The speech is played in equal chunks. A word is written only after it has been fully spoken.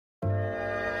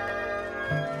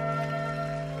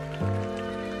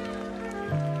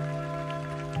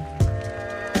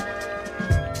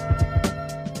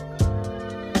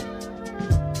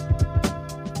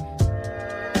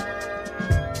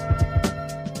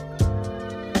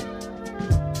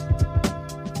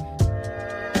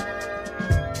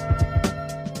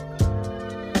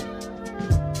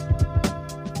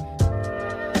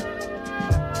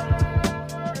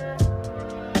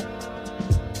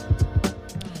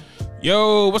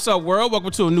Yo, what's up, world? Welcome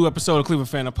to a new episode of Cleveland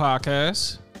Phantom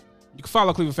Podcast. You can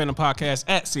follow Cleveland Phantom Podcast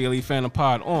at CLE Phantom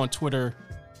Pod on Twitter,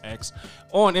 X,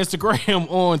 on Instagram,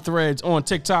 on Threads, on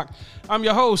TikTok. I'm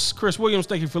your host, Chris Williams.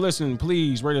 Thank you for listening.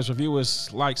 Please rate us, review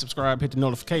us, like, subscribe, hit the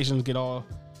notifications, get all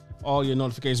your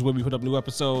notifications when we put up new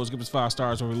episodes. Give us 5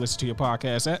 stars where we listen to your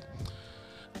podcast at.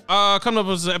 Coming up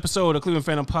as an episode of Cleveland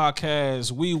Phantom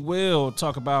Podcast, we will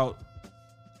talk about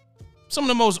some of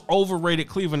the most overrated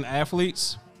Cleveland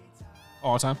athletes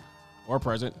all time or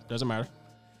present, doesn't matter.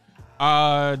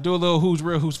 Do a little who's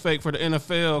real, who's fake for the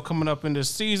NFL coming up in this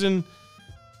season.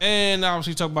 And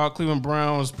obviously talk about Cleveland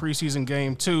Browns preseason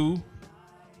game 2.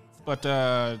 But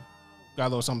got a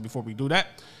little something before we do that.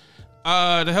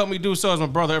 To help me do so is my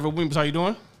brother, Everett Williams. How you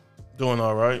doing? Doing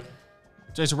all right.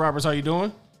 Jason Roberts, how you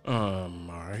doing? All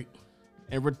right.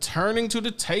 And returning to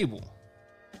the table,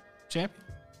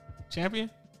 champion?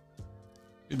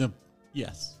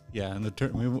 Yes. Yeah, and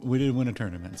we did win a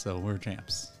tournament, so we're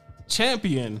champs.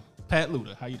 Champion, Pat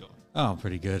Luda. How you doing? Oh,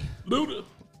 pretty good. Luda.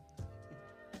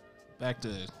 Back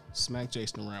to smack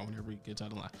Jason around whenever he gets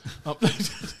out of line.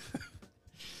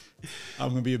 I'm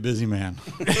going to be a busy man.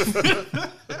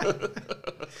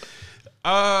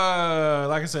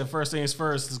 Like I said, first things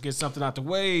first, let's get something out the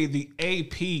way. The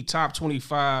AP Top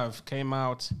 25 came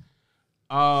out.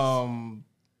 I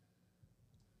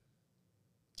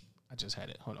just had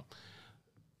it. Hold on.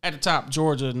 At the top,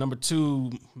 Georgia. Number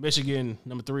 2, Michigan.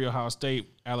 Number 3, Ohio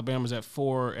State. Alabama's at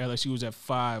 4. LSU's at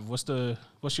 5.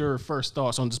 What's your first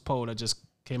thoughts on this poll that just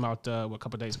came out a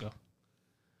couple of days ago?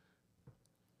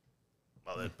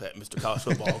 I'll let Mr. College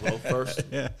Football go first.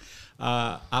 Yeah.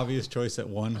 Obvious choice at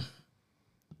 1.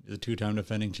 He's a 2-time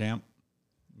defending champ.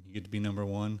 You get to be number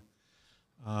 1.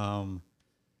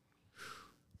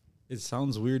 It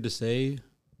sounds weird to say,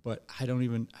 but I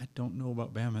don't know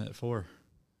about Bama at 4.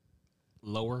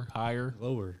 Lower, higher?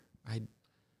 Lower.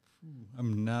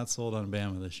 I'm not sold on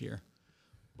Bama this year.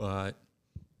 But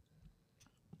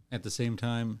at the same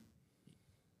time,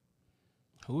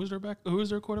 Who is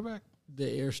their quarterback?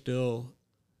 they are still.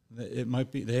 It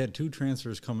might be. They had 2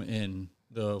 transfers come in.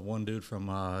 The one dude from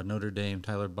Notre Dame,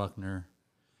 Tyler Buckner,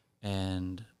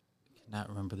 and I cannot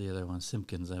remember the other one,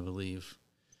 Simpkins, I believe.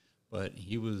 But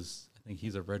I think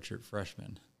he's a redshirt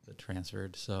freshman that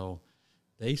transferred. So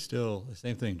they still, the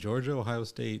same thing, Georgia, Ohio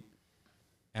State,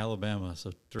 Alabama.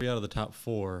 So 3 out of the top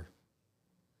 4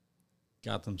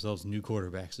 got themselves new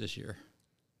quarterbacks this year.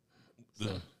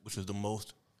 So. Which is the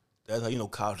most. That's how you know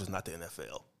college is not the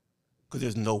NFL. Because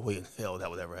there's no way in hell that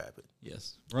would ever happen.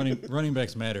 Yes. Running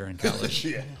backs matter in college.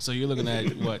 Yeah. So you're looking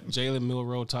at what? Jalen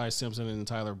Milroe, Ty Simpson, and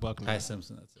Tyler Buckner. Ty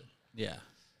Simpson, that's it. Yeah.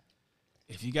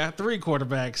 If you got 3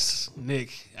 quarterbacks,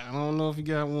 Nick, I don't know if you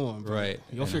got 1. Right.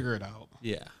 You'll figure it out.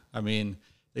 Yeah. I mean,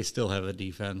 they still have a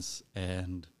defense,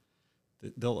 and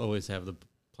they'll always have the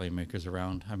playmakers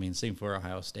around. I mean, same for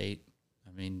Ohio State.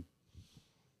 I mean.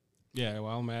 Yeah,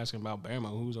 well, I'm asking about Bama.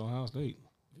 Who's Ohio State?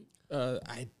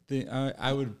 I think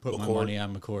I would put my money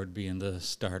on McCord being the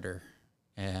starter,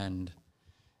 and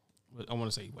I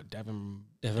want to say what Devin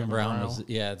Brown was.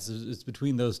 Yeah, it's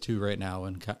between those 2 right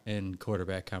now in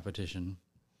quarterback competition,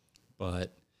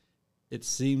 but it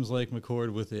seems like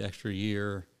McCord with the extra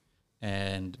year,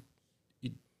 and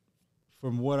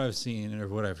from what I've seen or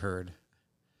what I've heard,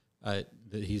 that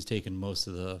he's taken most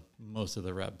of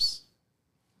the reps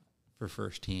for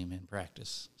first team in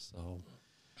practice. So,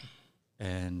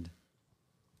 and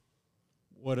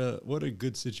what a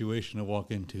good situation to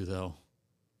walk into, though,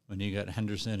 when you got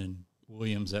Henderson and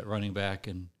Williams at running back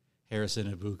and Harrison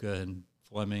and Ibuka and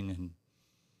Fleming and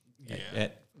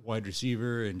at wide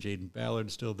receiver and Jaden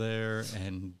Ballard still there,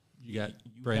 and you got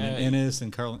Brandon Ennis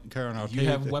and Carl Arteta. You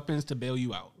have weapons to bail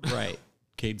you out. Right.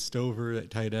 Cade Stover at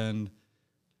tight end.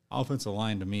 Offensive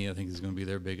line, to me, I think is going to be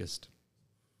their biggest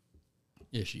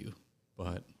issue.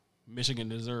 But Michigan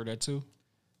deserved that too.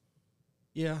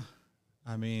 Yeah.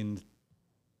 I mean,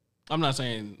 I'm not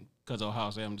saying because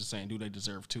Ohio State. I'm just saying, do they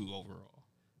deserve 2 overall?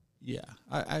 Yeah,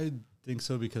 I think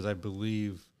so because I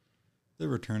believe they're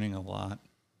returning a lot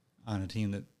on a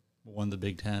team that won the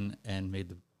Big Ten and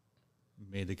made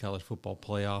the college football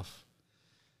playoff.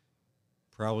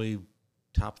 Probably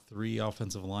top 3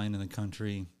 offensive line in the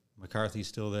country. McCarthy's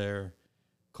still there.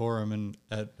 Corum and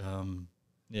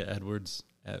Edwards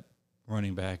at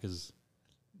running back is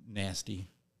nasty.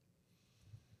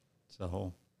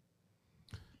 So,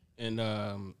 and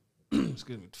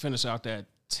excuse me, to finish out that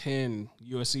 10,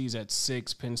 USC's at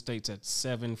 6, Penn State's at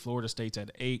 7, Florida State's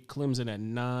at 8, Clemson at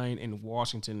 9, and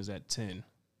Washington is at 10.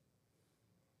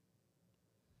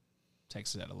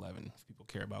 Texas at 11. If people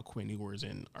care about Quinn Ewers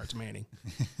and Arch Manning.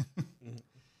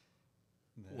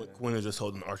 Quinn is just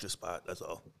holding Arch's spot. That's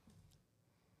all.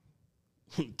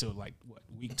 to like what,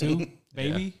 week 2,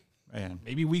 maybe, Man,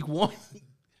 maybe week 1.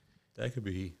 that could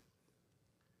be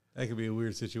a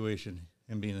weird situation.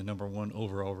 Him being the number 1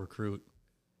 overall recruit.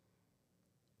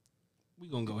 We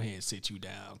gonna go ahead and sit you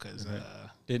down because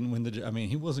Didn't win the. I mean,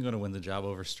 he wasn't going to win the job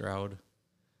over Stroud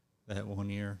that 1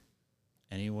 year,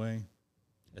 anyway,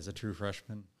 as a true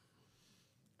freshman.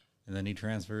 And then he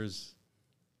transfers,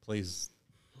 plays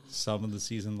some of the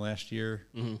season last year,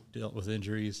 dealt with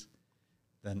injuries.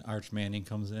 Then Arch Manning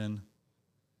comes in.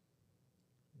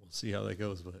 We'll see how that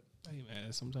goes, but hey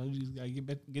man, sometimes you just gotta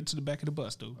get to the back of the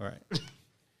bus, dude. all right.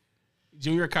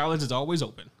 Junior college is always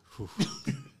open.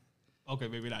 Okay,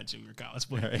 maybe not junior college,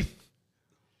 but All right.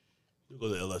 You go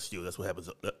to LSU. That's what happens.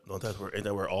 Ain't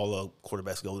that where all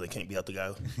quarterbacks go? They can't beat out the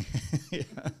guy. Yeah.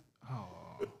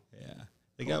 oh, Yeah.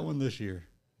 They got one this year.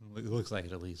 It looks like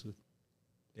it, at least, with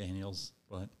Daniels.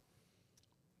 But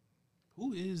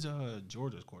who is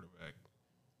Georgia's quarterback?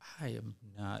 I am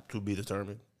not. To be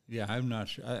determined. Yeah, I'm not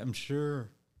sure. I'm sure.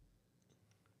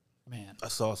 Man. I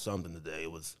saw something today.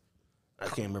 It was, I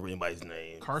can't remember anybody's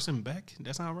name. Carson Beck?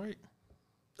 That's not right.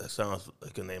 That sounds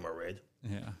like a name I read.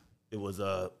 Yeah. It was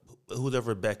who's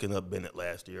ever backing up Bennett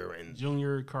last year, and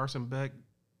Junior Carson Beck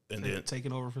then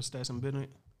taking over for Stetson Bennett.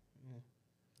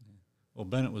 Well,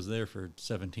 Bennett was there for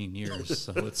 17 years,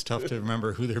 so it's tough to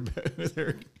remember who their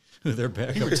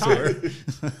backups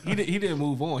were. He didn't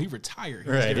move on. He retired.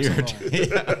 He was Right. there so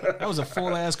long. That was a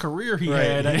full ass career he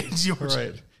had at Georgia.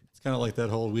 Right. It's kind of like that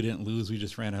whole "we didn't lose, we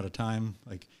just ran out of time."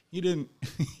 Like he didn't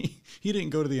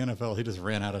go to the NFL. He just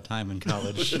ran out of time in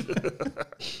college.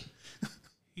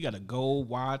 He got a gold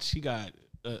watch. He got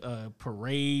a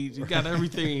parade. He got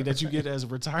everything that you get as a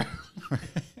retirement.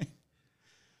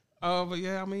 But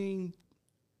yeah, I mean,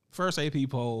 first AP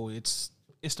poll, it's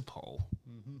the poll.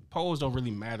 Mm-hmm. Polls don't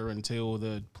really matter until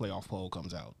the playoff poll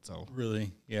comes out. So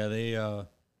Really, yeah,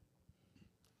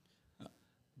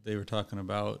 they were talking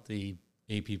about the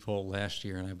AP poll last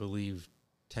year, and I believe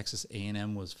Texas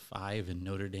A&M was 5 and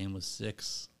Notre Dame was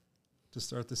 6 to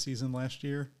start the season last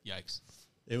year. yikes.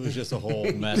 It was just a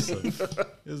whole mess of.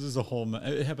 It was just a whole.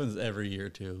 It happens every year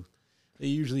too. They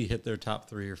usually hit their top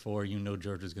 3 or 4. You know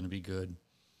Georgia's going to be good.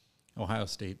 Ohio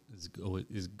State is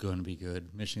going to be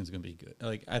good. Michigan's going to be good.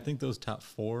 Like I think those top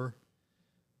 4,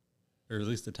 or at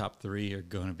least the top 3, are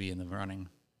going to be in the running.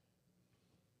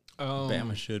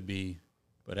 Bama should be,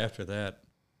 but after that,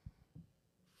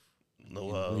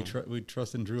 no, we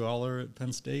trust in Drew Aller at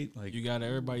Penn State. Like You got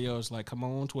everybody else like, come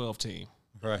on, 12 team.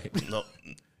 right. no.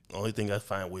 The only thing I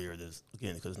find weird is,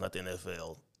 again, because it's not the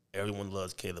NFL, everyone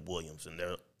loves Caleb Williams, and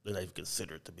they're not even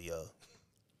considered to be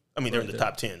I mean, they're in the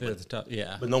top 10, They're at the top,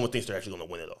 yeah. but no one thinks they're actually going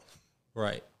to win it all.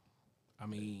 Right. I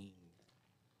mean,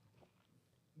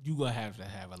 you gonna have to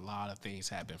have a lot of things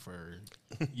happen for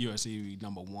USC to be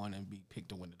number 1 and be picked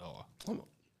to win it all.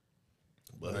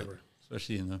 Whatever.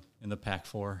 Especially in the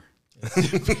Pac-4.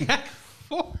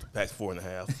 Pack's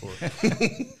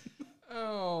 4.5.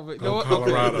 Oh, but Go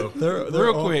Colorado.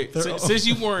 Real quick, since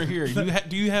you weren't here,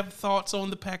 do you have thoughts on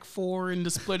the Pac-4 and the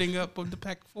splitting up of the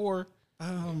Pac-4?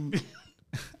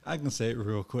 I can say it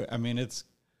real quick. I mean,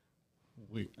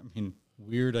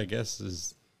 weird, I guess,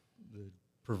 is the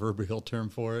proverbial term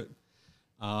for it.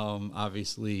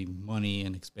 Obviously, money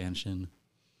and expansion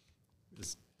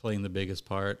is playing the biggest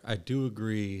part. I do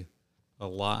agree a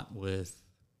lot with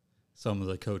some of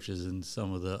the coaches and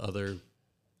some of the other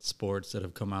sports that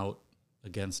have come out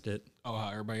against it. Oh, how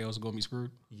everybody else is going to be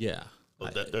screwed? Yeah.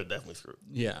 They're definitely screwed.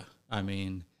 Yeah. I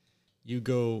mean,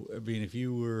 if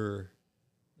you were,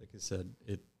 like I said,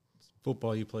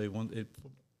 football, you play one.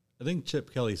 I think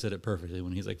Chip Kelly said it perfectly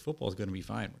when he's like, football's going to be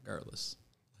fine regardless.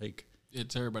 Like,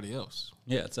 It's everybody else.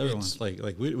 yeah, it's everyone's like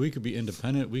we could be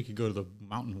independent. We could go to the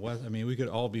Mountain West. I mean, we could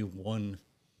all be one.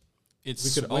 It's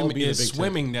We could all be the Big Ten.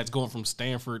 swimming that's going from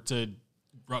Stanford to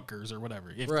Rutgers or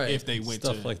whatever. If they went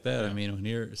stuff to like that. I mean, when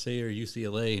you're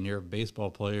UCLA and you're a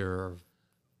baseball player or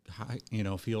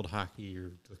field hockey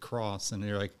or lacrosse, and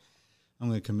you're like, I'm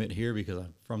going to commit here because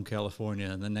I'm from California,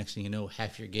 and the next thing you know,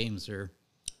 half your games are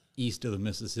east of the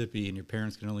Mississippi, and your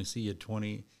parents can only see you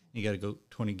 20. You got to go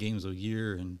 20 games a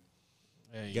year, and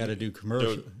you got to do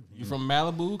commercial. You from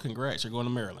Malibu? Congrats, you're going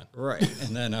to Maryland. Right.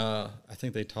 And then I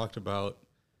think they talked about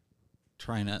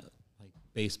trying to, like,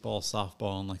 baseball,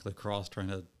 softball, and, like, lacrosse, trying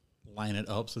to line it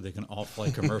up so they can all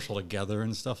play commercial together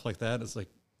and stuff like that. It's like,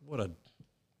 what a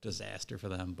disaster for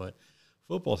them. But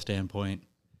football standpoint,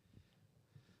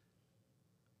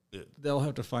 they'll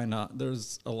have to find out.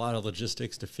 There's a lot of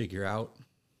logistics to figure out.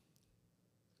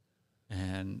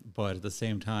 But at the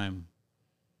same time,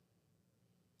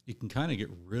 you can kind of get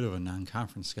rid of a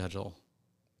non-conference schedule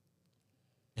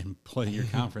and play your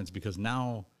conference, because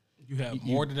now You have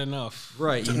more than enough.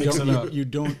 Right. To mix it up. You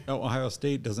don't. Ohio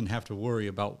State doesn't have to worry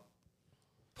about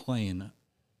playing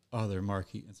other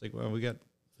marquee. It's like, well, we got.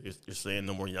 You're saying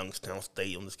no more Youngstown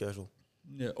State on the schedule?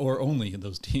 Yeah, or only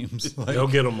those teams. Like, They'll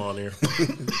get them on here.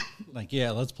 like,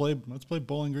 yeah, let's play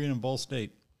Bowling Green and Ball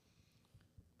State,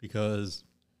 because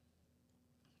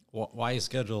why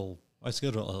schedule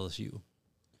LSU?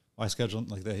 Why schedule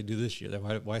like they do this year?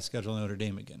 Why schedule Notre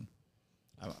Dame again?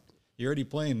 You're already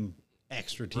playing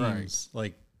extra teams,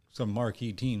 like some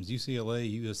marquee teams,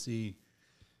 UCLA, USC,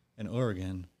 and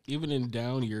Oregon. Even in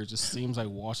down years, it just seems like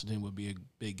Washington would be a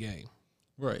big game.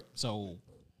 Right. So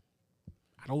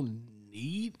I don't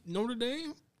need Notre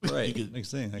Dame. Right. You could, like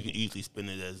saying, like, you could easily spin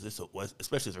it as this,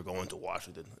 especially if they're going to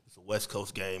Washington. It's a West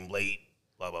Coast game, late,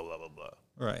 blah, blah, blah, blah, blah.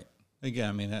 right. Again,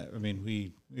 I mean,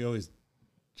 we always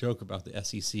joke about the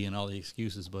SEC and all the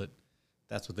excuses, but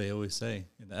that's what they always say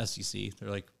in the SEC. They're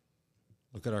like,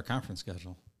 look at our conference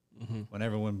schedule. Mm-hmm. When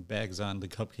everyone bags on the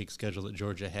cupcake schedule that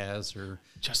Georgia has, or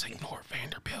just ignore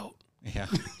Vanderbilt. Yeah.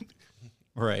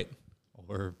 Right.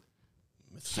 Or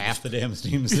half the damn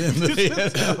teams in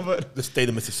the state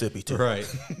of Mississippi, too. Right.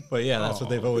 But yeah, that's what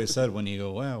they've always said when you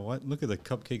go, wow, look at the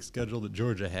cupcake schedule that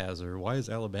Georgia has, or why is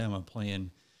Alabama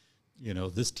playing,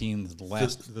 this team the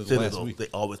last week? They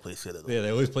always play Citadel. Yeah, they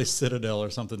always play Citadel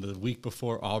or something the week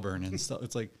before Auburn and stuff.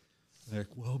 It's like, they're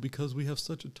like, well, because we have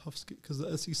such a tough because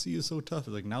the SEC is so tough. It's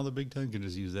like, now the Big Ten can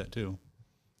just use that too.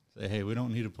 Say, hey, we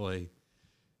don't need to play.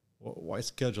 Why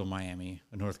schedule Miami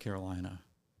and North Carolina?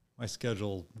 Why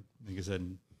schedule, like I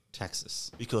said,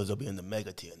 Texas? Because they'll be in the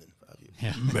Mega 10 in 5 years.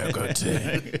 Yeah. Mega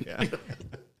 10. Yeah.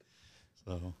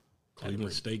 So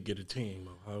Cleveland State get a team.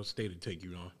 Ohio State will take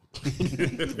you on.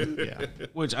 yeah.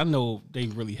 Which I know they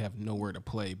really have nowhere to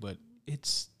play, but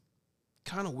it's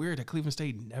kind of weird that Cleveland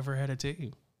State never had a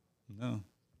team. No.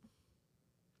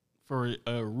 For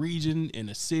a region and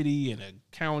a city and a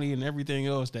county and everything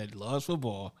else that loves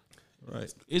football,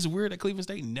 Right. it's weird that Cleveland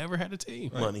State never had a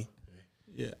team. Right. Money.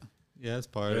 Yeah. Yeah, that's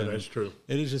part of Yeah, it. that's true.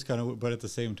 It is just kind of, but at the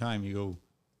same time, you go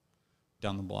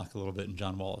down the block a little bit, and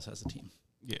John Wallace has a team.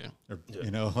 Yeah. Or,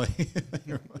 Yeah, like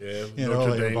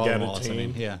Notre Dame got a Wallace. team. I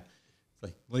mean, yeah,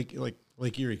 it's like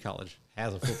Lake Erie College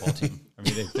has a football team. I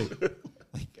mean, they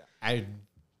like I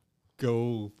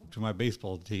go to my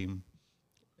baseball team,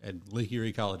 and Lake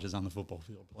Erie College is on the football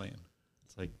field playing.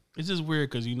 It's like It's just weird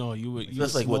because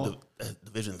That's like what the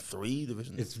Division 3,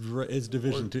 Division. it's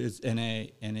Division 2, it's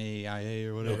NAIA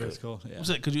or whatever it's called.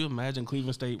 Yeah. Could you imagine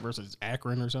Cleveland State versus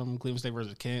Akron or something? Cleveland State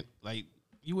versus Kent? Like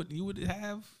you would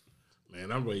have. Man,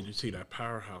 I'm ready to see that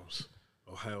powerhouse.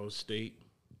 Ohio State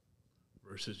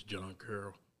versus John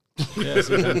Carroll. Yeah,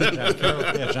 so John Carroll.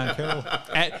 Yeah, John Carroll.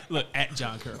 At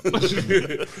John Carroll.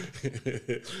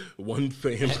 One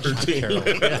fan per team.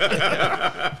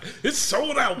 Yeah. It's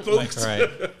sold out, folks. Right.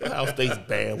 Ohio State's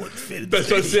band would fit. That's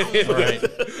what I'm saying.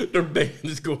 Right. Their band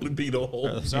is going to be the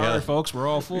whole. Sorry, folks, we're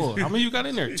all full. How many you got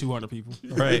in there? 200 people.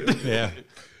 Right. Yeah.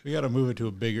 We got to move it to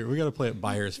we got to play at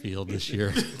Byers Field this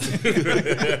year.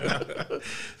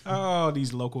 Oh,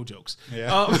 these local jokes.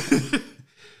 Yeah.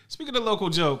 Speaking of local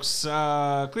jokes,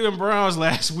 Cleveland Browns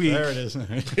last week There it is.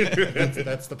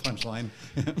 That's the punchline.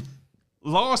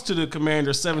 lost to the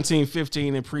Commanders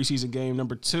 17-15 in preseason game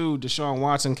number 2. Deshaun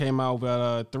Watson came out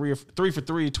with 3 for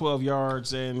 3, 12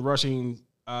 yards, and rushing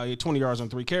 20 yards on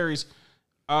 3 carries.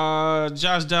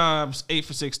 Josh Dobbs, 8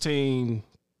 for 16,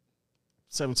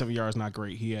 77 yards, not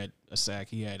great. He had a sack.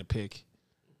 He had a pick.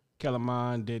 Kellen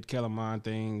Mond did Kellen Mond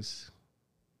things.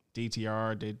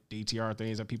 DTR did DTR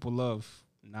things that people love.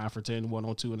 9 for 10,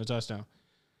 102 and a touchdown.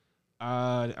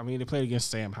 They played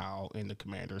against Sam Howell in the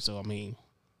Commander, so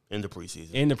in the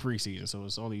preseason. So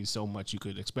it's only so much you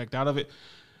could expect out of it.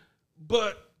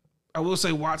 But I will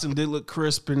say Watson did look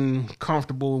crisp and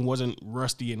comfortable and wasn't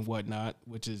rusty and whatnot,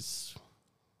 which is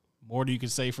more than you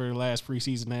could say for the last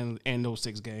preseason and those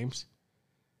 6 games.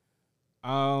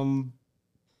 I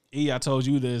told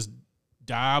you this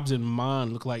Dobbs and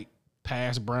Mond look like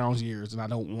past Browns years, and I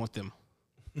don't want them.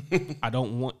 I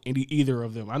don't want either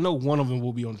of them. I know one of them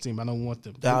will be on the team. I don't want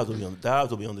them. Dobbs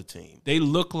will be on the team. They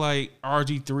look like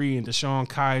RG3 and Deshaun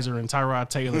Kaiser and Tyrod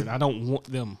Taylor. And I don't want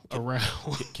them around.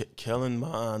 Kellen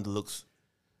Mond looks.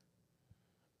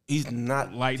 He's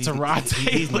not like Tyrod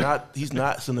Taylor. He's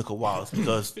not Seneca Wallace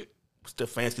because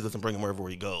Stefanski doesn't bring him wherever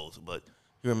he goes. But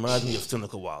he reminds me of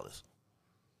Seneca Wallace.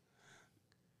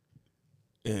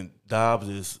 And Dobbs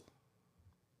is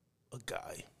a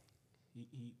guy.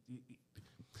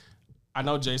 I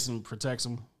know Jason protects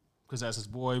him because that's his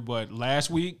boy, but last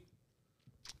week,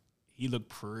 he looked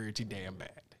pretty damn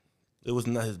bad. It was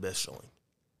not his best showing.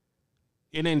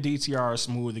 And then DTR is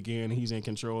smooth again. He's in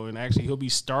control. And actually, he'll be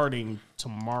starting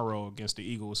tomorrow against the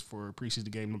Eagles for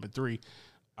preseason game number 3.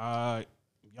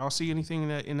 Y'all see anything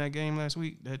in that game last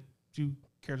week that you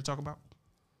care to talk about?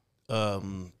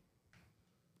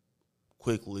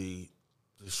 Quickly,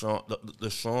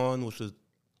 Deshaun, which is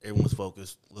everyone's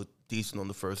focus, looked decent on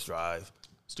the first drive.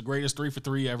 It's the greatest 3 for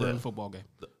 3 ever in a football game.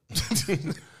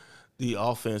 The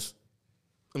offense,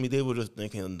 I mean, they were just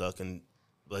thinking and ducking.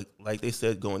 Like they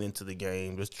said going into the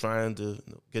game, just trying to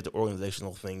get the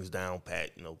organizational things down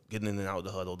pat, getting in and out of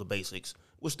the huddle, the basics,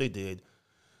 which they did.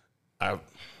 I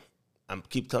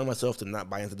keep telling myself to not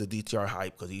buy into the DTR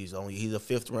hype because he's a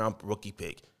 5th-round rookie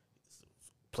pick,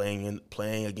 playing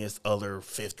against other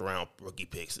 5th-round rookie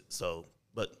picks. So,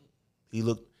 but he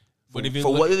looked what it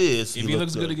is. If he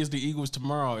looks good against the Eagles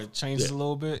tomorrow, it changes a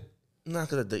little bit. Not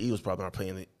because the Eagles probably aren't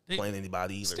playing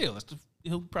anybody either. Still,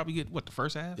 he'll probably get the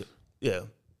first half. Yeah.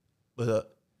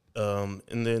 But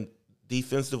and then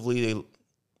defensively, they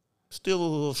still a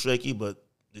little shaky, but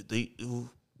you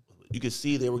could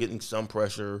see they were getting some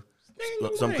pressure,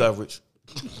 some coverage.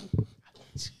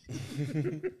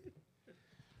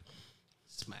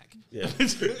 Smack. Yeah,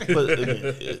 but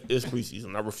again, it's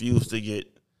preseason. I refuse to get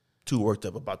too worked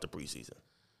up about the preseason.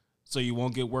 So you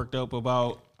won't get worked up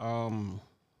about a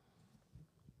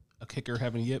kicker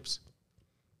having yips.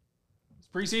 It's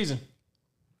preseason.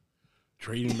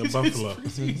 Trading the Buffalo.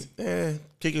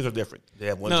 Kickers are different. They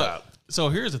have one job. So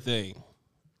here's the thing.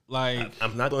 I'm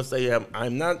not going to say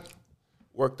I'm not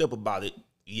worked up about it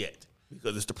yet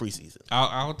because it's the preseason.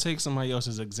 I'll take somebody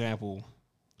else's example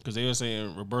because they were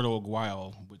saying Roberto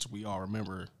Aguayo, which we all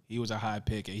remember. He was a high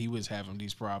pick and he was having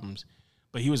these problems,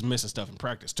 but he was missing stuff in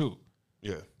practice too.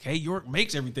 Yeah. K. York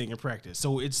makes everything in practice,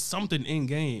 so it's something in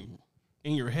game,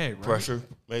 in your head, right? Pressure,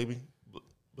 maybe.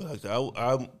 But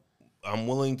I'm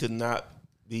willing to not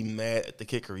be mad at the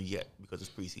kicker yet because it's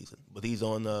preseason. But he's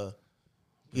on.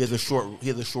 He has a short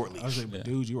leash. I was like, but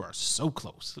dude, you are so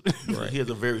close. Right. He has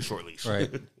a very short leash. Right.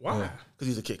 Why? Because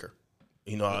he's a kicker.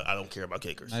 I don't care about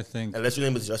kickers. I think unless your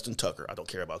name is Justin Tucker, I don't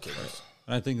care about kickers.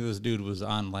 I think if this dude was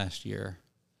on last year,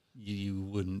 you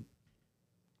wouldn't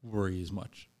worry as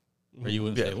much, or you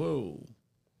wouldn't say, "Whoa."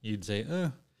 You'd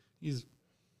say, he's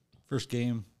first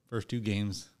 2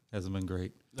 games hasn't been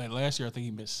great. Like last year, I think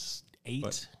he missed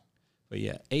 8. But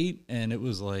yeah, 8, and it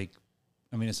was like,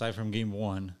 aside from game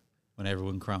 1 when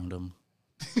everyone crowned him,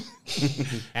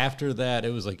 after that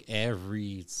it was like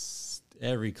every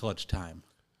clutch time.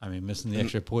 Missing the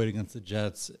extra point against the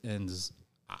Jets and just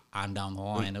on down the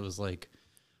line, it was like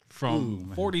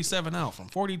from 47 out, from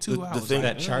 42 out.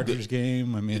 That Chargers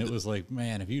game, it was like,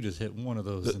 man, if you just hit one of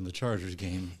those in the Chargers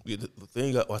game. The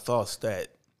thing I saw a stat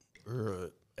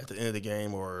at the end of the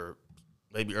game or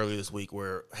maybe earlier this week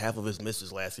where half of his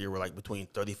misses last year were like between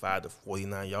 35 to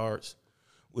 49 yards,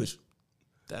 which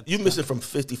you miss it from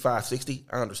 55, 60,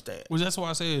 I understand. Well, that's why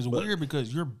I say it's weird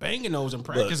because you're banging those in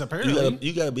practice, apparently.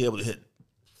 You got to be able to hit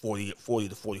 40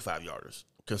 to 45 yarders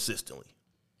consistently.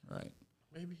 Right.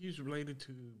 Maybe he's related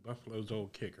to Buffalo's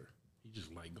old kicker. He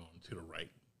just like going to the right.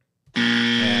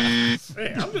 Yeah.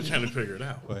 Hey, I'm just trying to figure it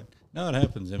out. But no, it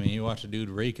happens. You watch a dude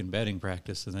rake in batting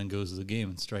practice and then goes to the game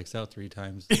and strikes out 3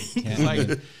 times.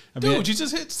 Dude, you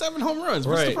just hit 7 home runs.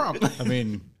 What's the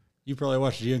problem? You probably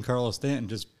watched Giancarlo Stanton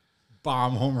just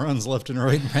bomb home runs left and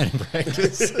right in batting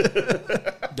practice.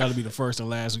 That'll be the first and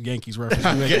last Yankees reference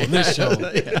we make on this show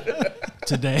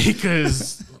today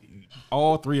because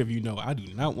all 3 of you know I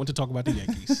do not want to talk about the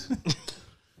Yankees.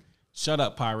 Shut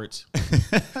up, Pirates.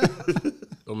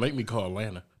 Don't make me call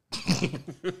Atlanta.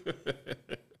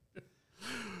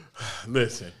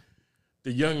 Listen,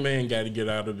 the young man got to get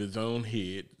out of his own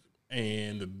head.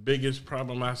 And the biggest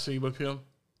problem I see with him,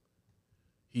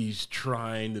 he's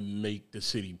trying to make the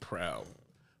city proud.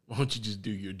 Why don't you just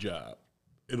do your job?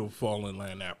 It'll fall in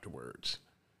line afterwards.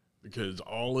 Because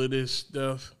all of this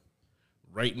stuff,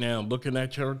 right now, looking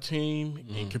at your team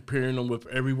and comparing them with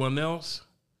everyone else.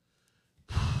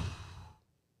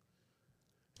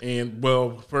 And,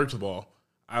 well, first of all,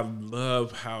 I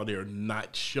love how they're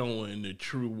not showing the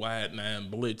true wide 9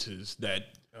 blitzes that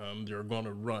they're going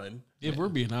to run. If we're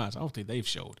being honest, I don't think they've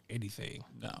showed anything.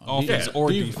 No. Offense or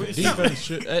defense. Defense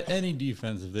should, any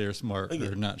defense, if they're smart,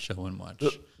 they're not showing much.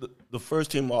 The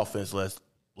first team offense last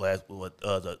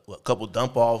couple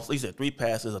dump offs. Like you said, 3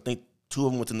 passes. I think 2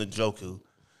 of them went in the Njoku.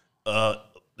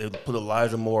 They put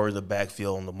Elijah Moore in the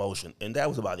backfield on the motion, and that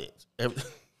was about it.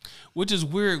 Which is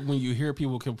weird when you hear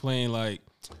people complain like,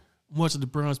 much of the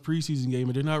Browns preseason game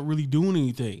and they're not really doing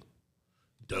anything.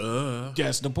 Duh.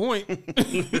 That's the point.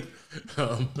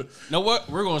 Know what?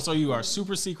 We're going to show you our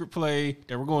super secret play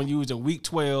that we're going to use in week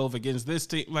 12 against this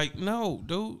team. Like, no,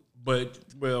 dude. But,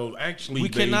 well, actually, We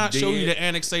they cannot show you did. the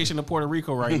annexation of Puerto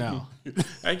Rico right now.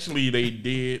 Actually, they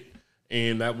did,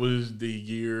 and that was the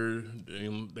year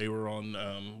they were on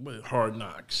Hard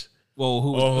Knocks. Well,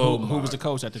 who my. was the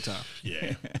coach at the time?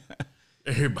 Yeah.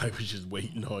 Everybody was just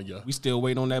waiting on you. We still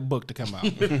waiting on that book to come out.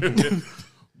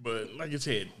 But like I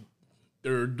said,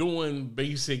 they're doing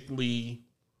basically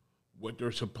what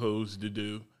they're supposed to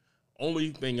do.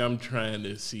 Only thing I'm trying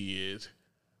to see is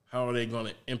how are they going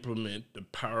to implement the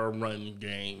power run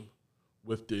game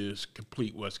with this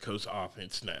complete West Coast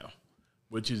offense now,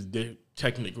 which is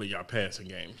technically our passing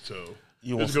game. So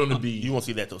it's going to be. You won't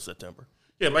see that till September.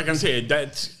 Yeah, like I said,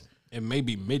 that's. It may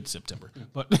be mid-September.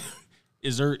 But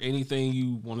is there anything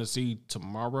you want to see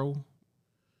tomorrow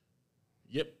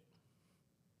Yep.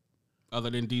 other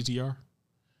than DZR?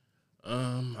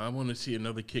 I want to see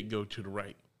another kick go to the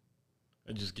right.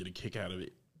 I just get a kick out of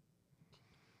it.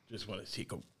 Just want to see it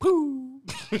go poo.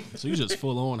 So you just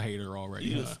full on hater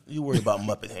already. You worry about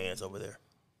Muppet hands over there.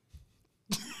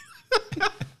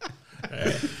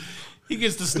 He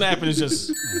gets the snap and it's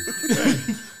just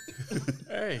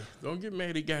Hey, don't get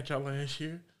mad he got y'all last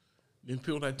year. Didn't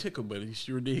feel that tickle, but he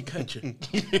sure did cut you.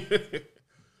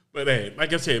 But hey,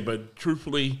 like I said, but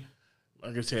truthfully,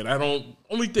 like I said,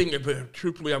 only thing,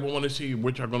 truthfully, I want to see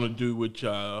what y'all going to do with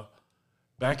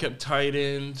backup tight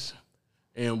ends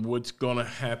and what's going to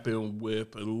happen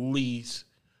with at least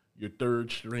your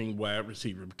third string wide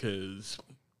receiver, because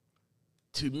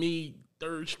to me,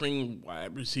 third string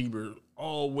wide receiver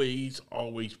always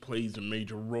plays a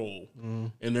major role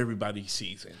in everybody's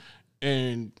season.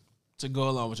 and to go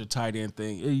along with your tight end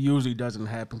thing, it usually doesn't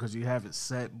happen because you have it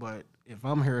set. But if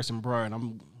I'm Harrison Bryant,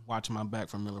 I'm watching my back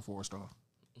from Miller Forrestall.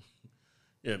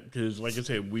 Yeah, because like I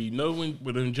said, we know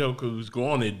what Njoku's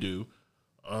going to do.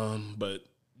 But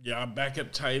yeah,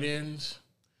 backup tight ends,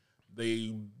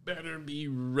 they better be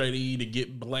ready to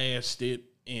get blasted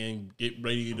and get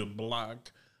ready to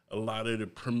block a lot of the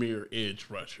premier edge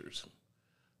rushers.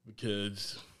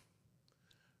 Because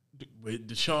with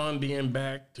Deshaun being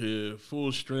back to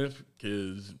full strength,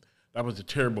 because that was a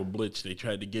terrible blitz they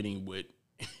tried to get him with.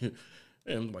 And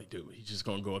I'm like, dude, he's just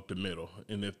going to go up the middle.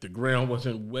 And if the ground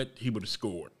wasn't wet, he would have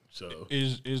scored. So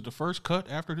Is the first cut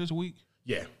after this week?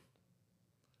 yeah.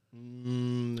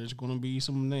 There's going to be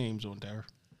some names on there.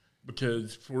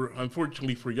 Because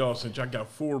unfortunately for y'all, since I got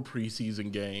 4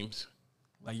 preseason games,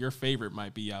 Like your favorite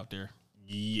might be out there,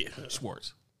 yeah,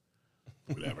 Schwartz.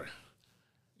 whatever.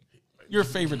 Your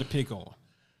favorite to pick on.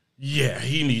 Yeah,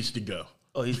 he needs to go.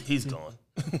 Oh, he's gone.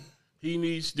 He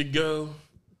needs to go.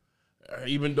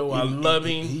 Even though I love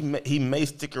him, He may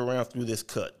stick around through this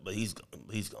cut, but he's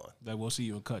gone. That we'll see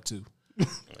you in cut too.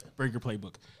 Break your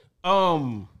playbook.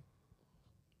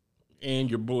 and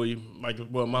your boy,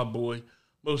 my boy,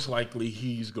 most likely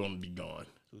he's going to be gone.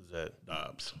 Who's that?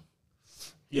 Dobbs.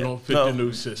 He don't fit the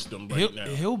new system now.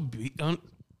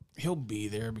 He'll be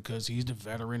there because he's the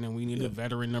veteran and we need a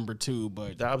veteran number 2.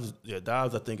 But Dobbs,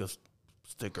 I think will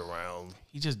stick around.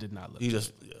 he just did not look. He good.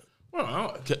 just Well,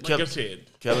 I said,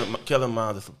 Kellen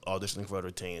Mond is auditioning for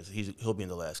other teams. He'll be in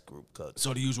the last group cut.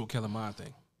 So the usual Kellen Mond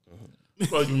thing.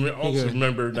 well, you also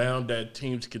remember now that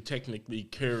teams could technically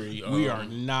carry. We are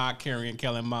not carrying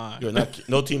Kellen Mond.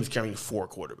 No team is carrying 4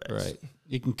 quarterbacks. Right.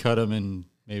 You can cut them and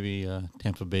maybe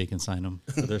Tampa Bay can sign them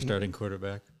for their starting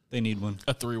quarterback. They need one.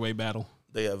 A 3-way battle.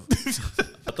 They have.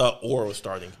 I thought Orr was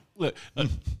starting. Look, a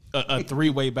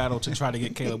 3-way battle to try to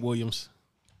get Caleb Williams.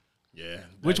 Yeah.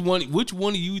 Which one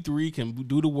of you 3 can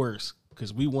do the worst?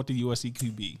 Because we want the USC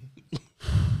QB.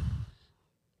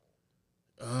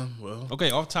 Well.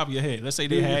 Okay, off the top of your head, let's say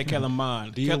they had Kellen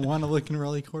Mond. Do you want a Lincoln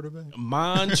Riley quarterback?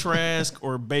 Mond, Trask,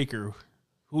 or Baker?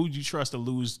 Who would you trust to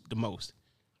lose the most?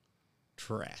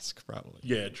 Trask, probably.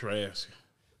 Yeah, Trask.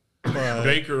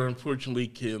 Baker, unfortunately,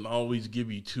 can always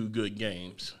give you 2 good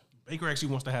games. Baker actually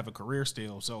wants to have a career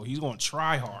still, so he's going to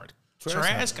try hard.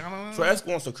 Trask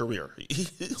wants a career.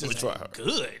 He's going to try hard.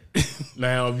 Good.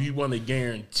 Now, if you want to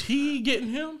guarantee getting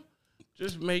him,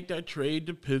 just make that trade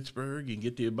to Pittsburgh and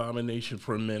get the abomination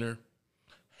for a minute.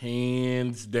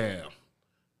 Hands down.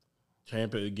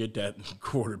 Tampa to get that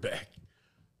quarterback.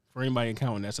 For anybody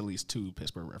counting, that's at least 2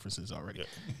 Pittsburgh references already.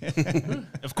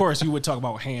 Of course, you would talk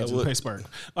about hands in Pittsburgh.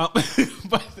 But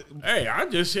Hey, I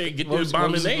just said get the what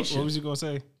abomination. was you going to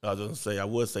say? I was going to say, I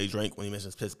would say drink when he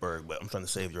mentions Pittsburgh, but I'm trying to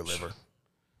save your liver.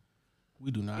 We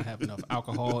do not have enough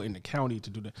alcohol in the county to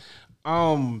do that.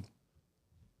 So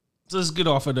let's get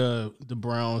off of the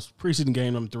Browns. Preseason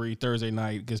game number 3, Thursday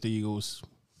night against the Eagles.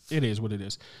 It is what it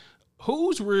is.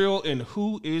 Who's real and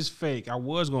who is fake? I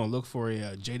was going to look for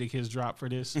a Jadakiss drop for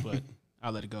this, but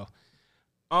I'll let it go.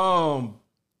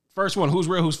 First one, who's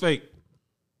real, who's fake?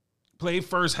 Played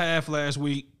first half last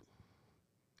week.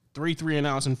 3 and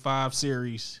outs in 5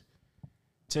 series.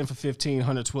 10 for 15,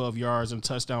 112 yards and a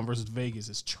touchdown versus Vegas.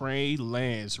 Is Trey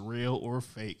Lance real or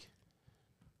fake?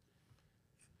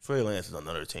 Trey Lance is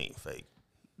another team fake.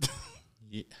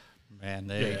 Yeah, man,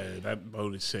 that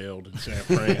boat is sailed in San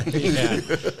Fran. yeah.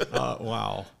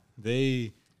 Wow. They're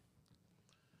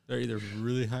either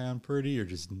really high on Purdy or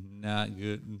just not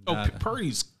good.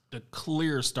 Purdy's the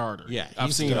clear starter. Yeah,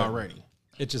 I've seen it already.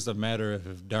 It's just a matter of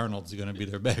if Darnold's going to be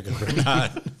their backup or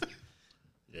not.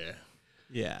 Yeah.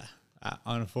 Yeah.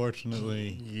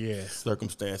 Unfortunately. Yeah.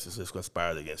 Circumstances has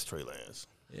conspired against Trey Lance.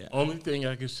 Yeah. Only thing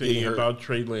I can say about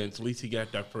Trey Lance, at least he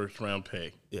got that first round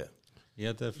pick. Yeah.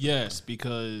 Yes,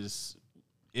 because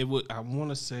it would. I want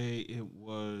to say it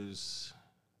was.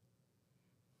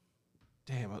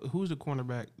 Damn, who's the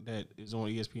cornerback that is on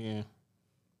ESPN?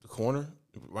 The corner,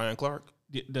 Ryan Clark.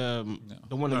 The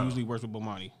one that usually works with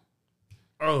Bomani.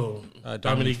 Oh,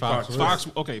 Dominique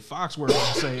Foxworth. Foxworth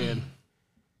was saying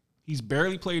he's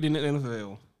barely played in the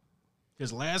NFL.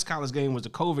 His last college game was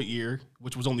the COVID year,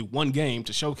 which was only one game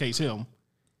to showcase him.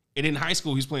 And in high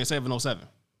school, he's playing 707.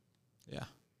 Yeah.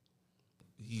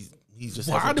 He's just.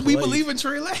 Why do we believe in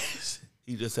Trey Lance?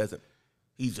 He just hasn't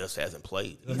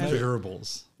played. The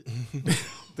measurables.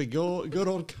 The good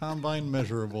old combine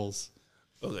measurables.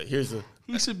 Okay,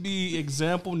 he should be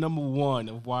example number 1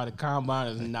 of why the combine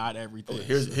is not everything.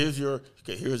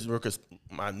 Okay, here's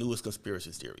my newest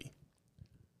conspiracy theory.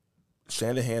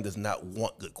 Shanahan does not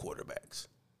want good quarterbacks.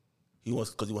 He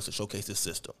wants to showcase his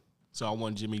system. So I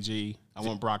want Jimmy G. I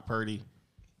want Brock Purdy.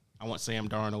 I want Sam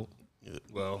Darnold. Yeah.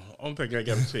 Well, only thing I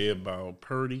got to say about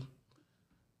Purdy,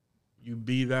 you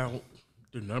beat out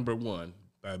the number 1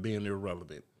 by being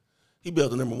irrelevant. He beat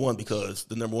out the number 1 because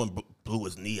the number 1 blew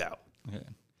his knee out. Yeah.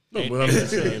 No, but I'm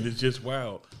just saying, it's just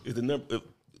wild.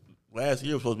 Last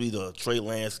year was supposed to be the Trey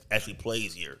Lance actually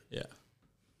plays year. Yeah.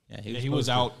 Yeah, he was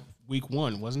out week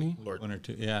 1, wasn't he? Or 1 or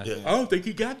 2. Yeah. I don't think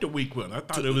he got the week 1. I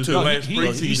thought it was the No, last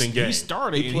preseason game. He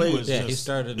started. He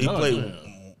started. He played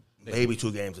maybe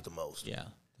 2 games at the most. Yeah.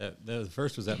 The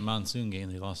first was that monsoon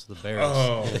game. They lost to the Bears.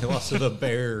 Oh. They lost to the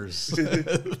Bears.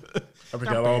 I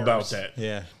forgot all about that.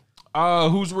 Yeah.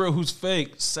 Who's real? Who's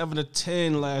fake? 7 to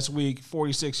 10 last week.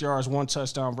 46 yards, 1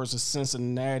 touchdown versus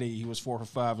Cincinnati. He was 4 for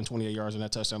 5 and 28 yards in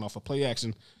that touchdown off of play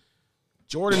action.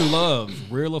 Jordan Love,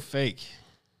 real or fake?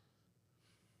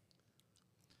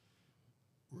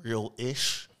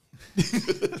 Real-ish.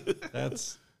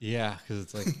 That's because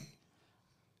it's like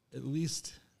at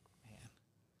least, man.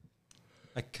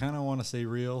 I kind of want to say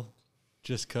real,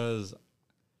 just because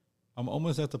I'm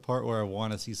almost at the part where I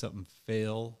want to see something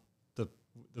fail.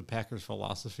 The Packers'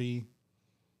 philosophy.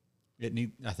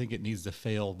 I think it needs to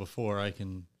fail before I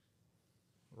can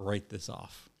write this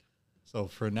off. So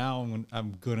for now,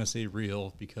 I'm gonna say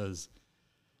real because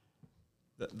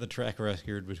the track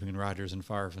record between Rodgers and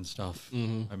Favre and stuff.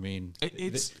 Mm-hmm. I mean,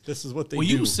 this is what they do. When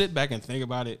you sit back and think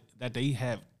about it, that they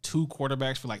have 2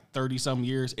 quarterbacks for like 30-some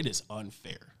years, it is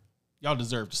unfair. Y'all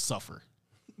deserve to suffer.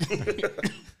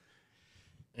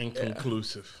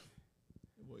 Inconclusive.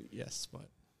 Well, yes, but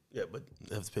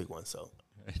they have to pick one. So,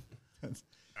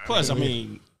 plus, I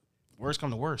mean, worst come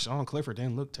to worst, Sean Clifford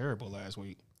didn't look terrible last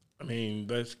week. I mean,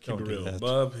 let's keep it real. that.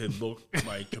 Love had looked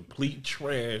like complete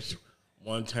trash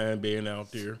one time being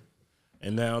out there,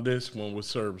 and now this one was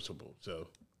serviceable. So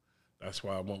that's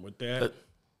why I went with that.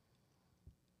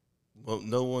 Well,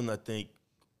 no one I think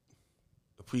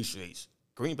appreciates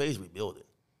Green Bay's rebuilding.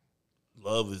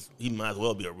 Love he might as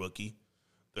well be a rookie.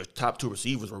 Their top 2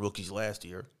 receivers were rookies last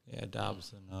year. yeah,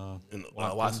 Dobbs and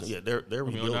Watson. Yeah, they're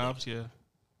rebuilding. Dobbs, yeah.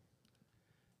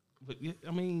 But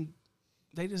I mean,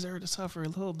 they deserve to suffer a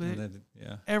little bit.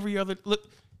 yeah. Every other look,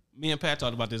 me and Pat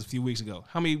talked about this a few weeks ago.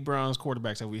 How many Browns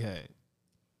quarterbacks have we had?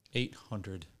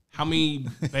 800. How many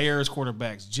Bears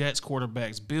quarterbacks, Jets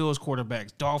quarterbacks, Bills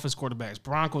quarterbacks, Dolphins quarterbacks,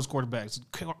 Broncos quarterbacks,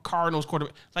 Cardinals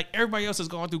quarterbacks? Like everybody else has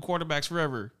gone through quarterbacks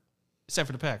forever, except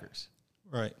for the Packers.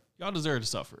 Right. Y'all deserve to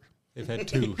suffer. They've had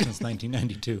 2 since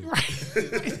 1992. Right.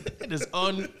 It is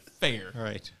unfair.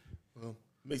 Right. Well,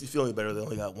 makes you feel any better. They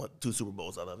only got 2 Super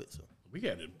Bowls out of it. So We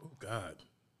got it. Oh God.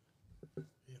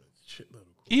 Yeah, shitload of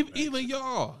Even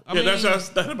y'all. I yeah, mean, that's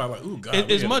about like, ooh, God.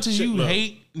 as much as you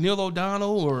hate Neil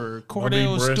O'Donnell or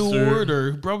Cordell Bobby Stewart Bresser.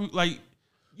 or bro, like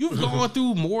you've gone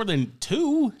through more than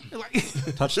 2.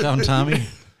 Like Touchdown, Tommy.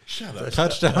 Shut up.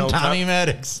 Touchdown, Tommy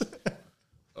Maddox.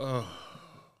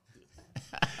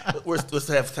 let's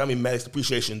have Tommy Maddox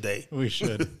Appreciation Day. We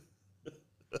should.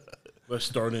 Let's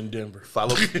start in Denver.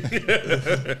 Followed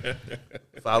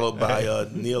by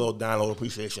Neil O'Donnell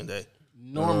Appreciation Day.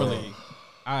 normally,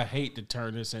 I hate to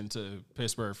turn this into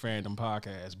Pittsburgh fandom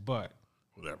podcast, but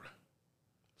Whatever.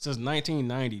 Since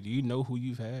 1990, do you know who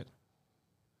you've had?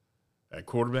 At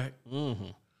quarterback?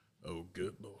 Mm-hmm. Oh,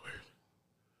 good Lord.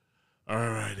 All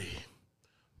righty.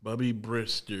 Bubby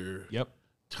Brister. Yep.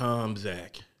 Tom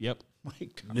Zach. Yep.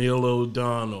 Neil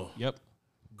O'Donnell. Yep.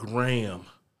 Graham.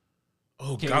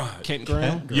 Oh, God. Kent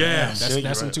Graham? Yes.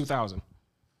 That's in 2000.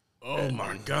 Oh,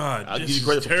 my God. I'll give This you is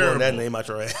credit for pulling terrible. that name out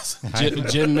your ass.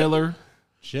 Jim Miller.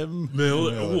 Jim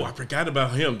Miller. Oh, I forgot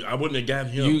about him. I wouldn't have got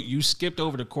him. You skipped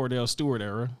over the Cordell Stewart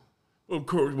era. Well,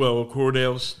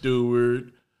 Cordell Stewart.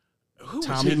 Who was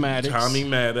Tommy his- Maddox. Tommy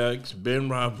Maddox. Ben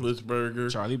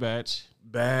Roethlisberger. Charlie Batch.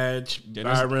 Badge.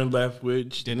 Dennis- Byron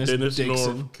Leftwich. Dennis Dennis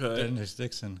Dixon. Northcutt. Dennis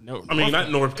Dixon. No, I mean, not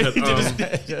Northcutt.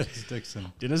 Dennis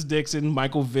Dixon. Dennis Dixon,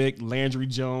 Michael Vick, Landry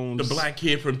The Jones. black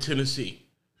kid from Tennessee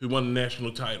who won the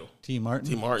national title. T. Martin.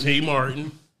 T. Martin. T.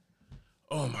 Martin.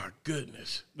 Oh, my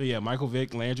goodness. But yeah, Michael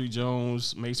Vick, Landry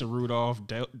Jones, Mason Rudolph,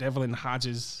 Devlin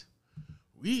Hodges,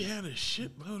 We had a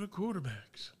shitload of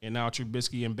quarterbacks. and now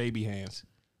Trubisky and Baby Hands.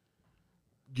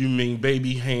 You mean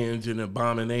baby hands and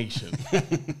abomination?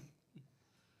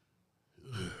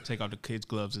 Take off the kids'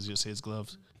 gloves, it's just his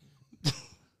gloves.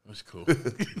 That's cool.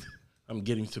 I'm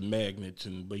getting some magnets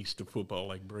and lace the football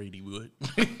like Brady would.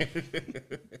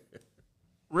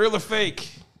 Real or fake?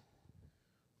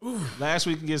 Last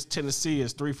week against Tennessee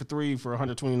is 3 for 3 for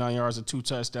 129 yards and 2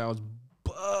 touchdowns,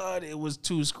 but it was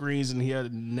 2 screens and he had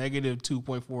a negative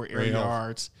 2.4 air Real.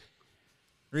 yards.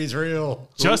 He's real.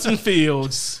 Justin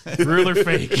Fields, real or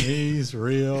fake? He's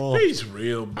real. He's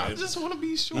real, I but just want to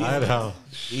be sure. I know.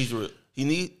 He's real.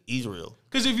 He's real.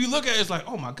 Because if you look at it, it's like,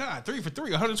 oh my God, 3 for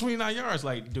 3, 129 yards.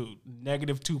 Like, dude,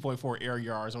 negative 2.4 air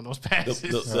yards on those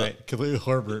passes. Right. Khalil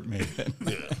Herbert made it.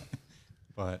 Yeah.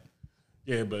 But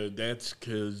yeah, but that's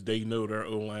because they know their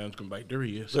O-line's going to bite their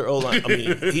ears. Their O-line, I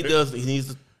mean, he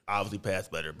needs to obviously pass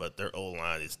better, but their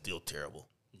O-line is still terrible.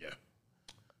 Yeah.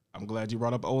 I'm glad you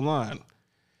brought up O-line.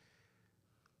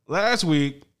 Last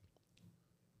week,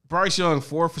 Bryce Young,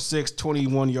 4 for 6,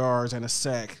 21 yards and a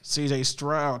sack. CJ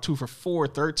Stroud, 2 for 4,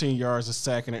 13 yards, a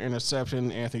sack and an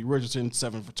interception. Anthony Richardson,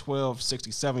 7 for 12,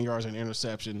 67 yards and an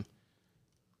interception.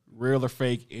 Real or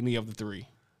fake, any of the three?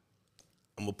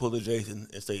 I'm going to pull a Jason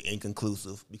and say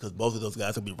inconclusive because both of those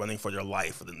guys will be running for their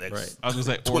life for the next Right. I was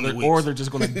going to 20 say, weeks. or they're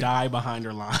just going to die behind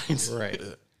their lines. right.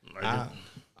 Like,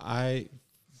 I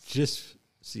just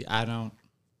see. I don't.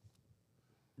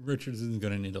 Richardson's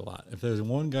going to need a lot. If there's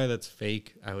one guy that's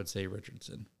fake, I would say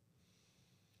Richardson.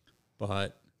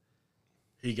 But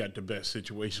he got the best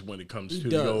situation when it comes he to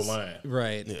does, the O-line.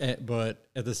 right? Yeah. But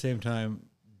at the same time,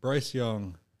 Bryce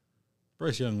Young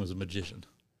was a magician.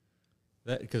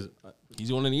 That because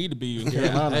He's going to need to be in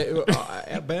Carolina.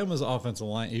 Bama's offensive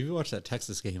line. If you watch that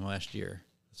Texas game last year,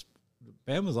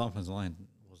 Bama's offensive line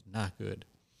was not good,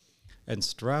 and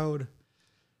Stroud.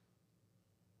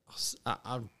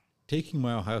 I'm taking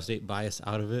my Ohio State bias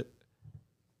out of it.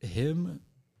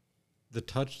 The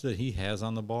touch that he has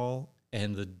on the ball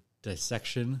and the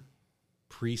dissection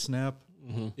pre-snap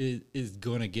is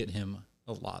going to get him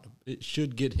a lot. It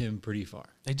should get him pretty far.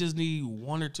 They just need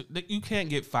one or two. You can't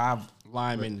get 5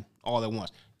 linemen all at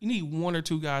once. You need 1 or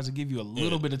 2 guys to give you a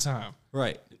little bit of time.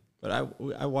 Right. But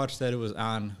I watched that. It was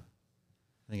on,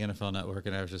 I think, NFL Network,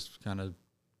 and I was just kind of,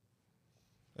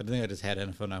 I think I just had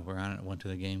NFL Network on it and went to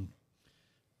the game.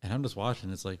 And I'm just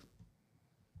watching. It's like,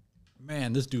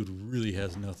 man, this dude really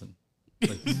has nothing.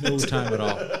 Like, no time at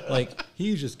all. Like,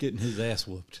 he's just getting his ass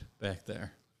whooped back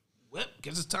there. Well,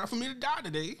 guess it's time for me to die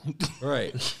today.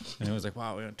 Right. And it was like,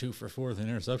 wow, we went 2 for 4 with an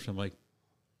interception. I'm like,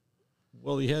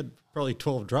 well, he had probably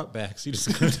 12 dropbacks. He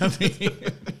just couldn't have me.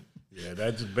 Yeah,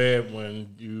 that's bad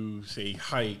when you say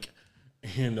hike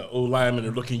and the O-linemen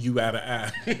are looking you out of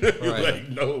eye. Right. Like,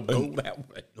 no, go that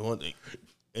way. The one thing,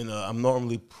 and I'm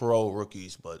normally pro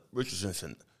rookies, but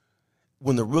Richardson,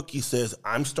 when the rookie says,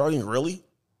 I'm starting really,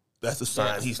 that's a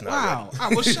sign he's not Wow, ready.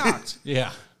 I was shocked.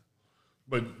 Yeah.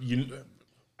 But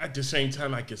at the same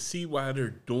time, I can see why they're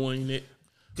doing it.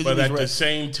 'Cause But he's at the ready.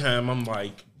 same time, I'm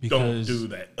like, don't Because do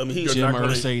that. I mean, he's Jim not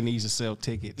gonna- Irsay needs to sell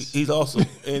tickets. He's also,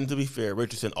 and to be fair,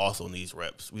 Richardson also needs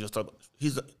reps. We just talked.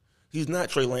 He's not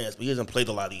Trey Lance, but he hasn't played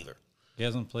a lot either. He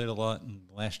hasn't played a lot. And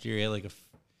last year, he had like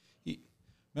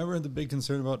remember the big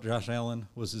concern about Josh Allen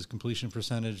was his completion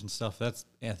percentage and stuff? That's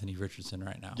Anthony Richardson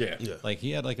right now. Yeah. Yeah. Like,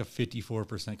 he had like a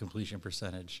 54% completion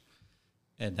percentage,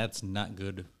 and that's not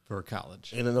good for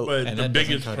college. And I know, But And the that doesn't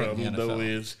biggest cut it in the problem, though,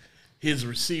 NFL. is his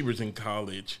receivers in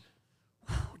college,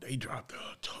 they dropped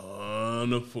a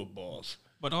ton of footballs.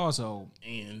 But also,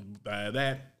 And by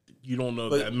that, you don't know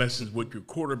if But- that messes with your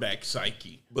quarterback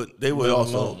psyche. but they would Let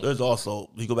also. alone- There's also.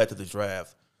 You go back to the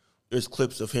draft. There's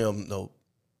clips of him,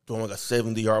 throwing like a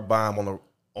 70-yard bomb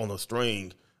on a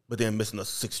string, but then missing a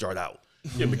 6-yard out.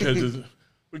 Yeah, because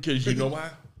you know why?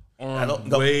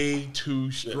 Way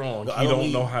too strong. He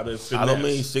don't know how to finesse. I don't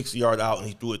mean 6-yard out and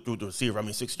he threw it through the receiver. I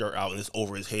mean 6-yard out and it's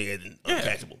over his head and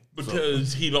uncatchable.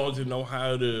 Because he doesn't know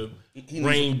how to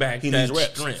bring back that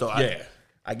strength. So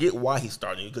I get why he's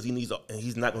starting because he needs, and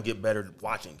he's not going to get better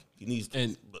watching. He needs,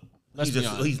 and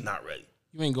he's not ready.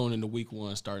 You ain't going into week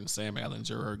 1 starting Sam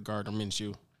Ehlinger or Gardner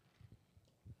Minshew.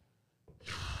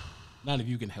 Not if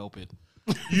you can help it.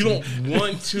 You don't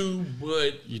want to,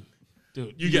 but you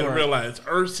got to realize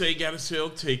Irsay got to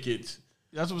sell tickets.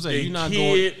 That's what I'm saying.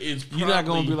 You're not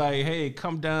going to be like, hey,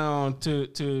 come down to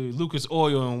Lucas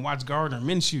Oil and watch Gardner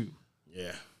Minshew.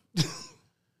 Yeah.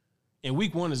 And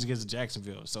week 1 is against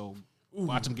Jacksonville, so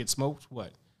watch them get smoked.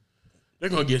 What? They're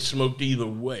going to get smoked either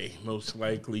way, most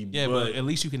likely. Yeah, but at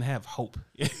least you can have hope.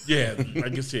 Yeah,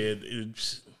 like I said,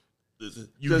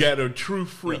 you got a true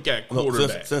freak at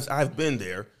quarterback. Since I've been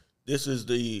there, this is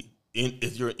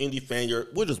if you're an Indy fan,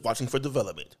 we're just watching for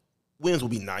development. Wins will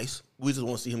be nice. We just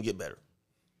want to see him get better.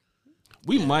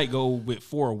 We might go with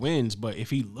 4 wins, but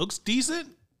if he looks decent,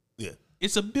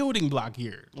 it's a building block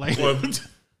here. Like, well,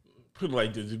 put it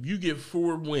like this: if you get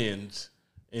 4 wins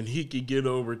and he could get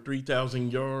over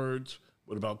 3,000 yards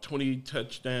with about 20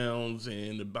 touchdowns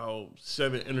and about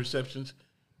 7 interceptions,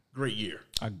 great year.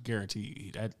 I guarantee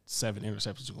you that 7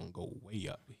 interceptions are going to go way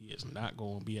up. He is not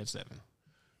going to be at 7.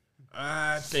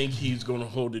 I think he's going to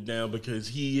hold it down because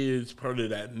he is part of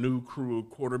that new crew of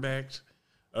quarterbacks.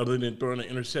 Other than throwing an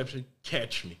interception,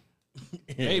 catch me.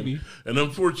 Maybe. And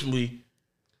unfortunately,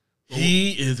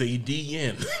 he is a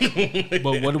DN.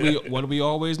 But what do we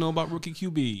always know about rookie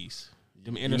QBs?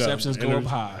 Them interceptions go up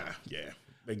high. Yeah,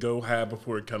 they go high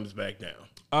before it comes back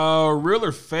down. Real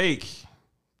or fake?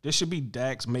 This should be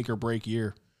Dak's make or break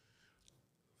year.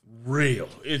 Real.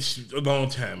 It's a long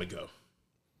time ago.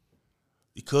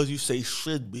 Because you say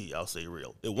should be, I'll say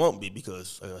real. It won't be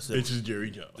because, like I said, this is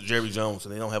Jerry Jones. Jerry Jones,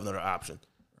 and they don't have another option.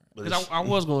 I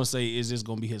was going to say, is this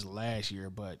going to be his last year?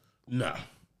 But no.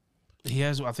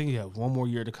 I think he has 1 more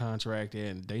year to contract,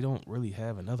 and they don't really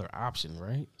have another option,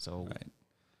 right? So, right.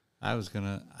 I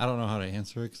don't know how to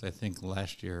answer it because I think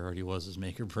last year already was his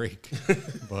make or break.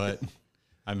 But,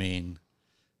 I mean,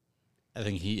 I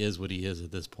think he is what he is at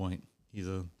this point.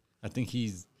 I think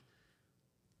he's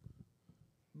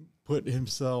put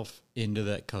himself into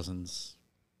that Cousins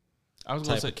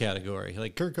type of category.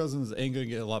 Like, Kirk Cousins ain't going to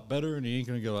get a lot better, and he ain't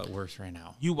going to get a lot worse right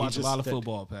now. You watch a lot of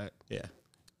football, Pat. Yeah.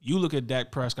 You look at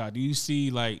Dak Prescott. Do you see,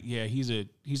 he's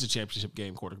a championship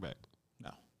game quarterback?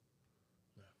 No.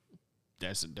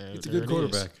 It's a good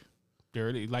quarterback. There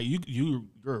it is. Like, you're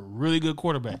a really good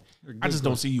quarterback. I just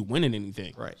don't see you winning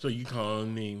anything. Right. So you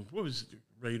calling me, what was the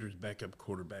Raiders' backup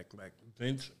quarterback, like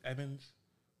Vince Evans?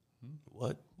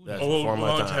 What? That's a long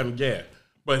time. Yeah.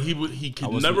 But he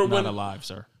could never win. Not alive,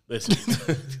 sir.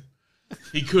 Listen,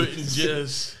 he couldn't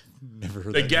just. Never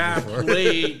heard the that guy before.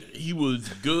 played. He was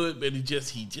good, but he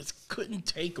just couldn't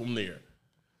take him there.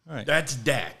 All right. That's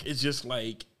Dak. It's just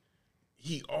like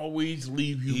he always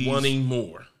leave you wanting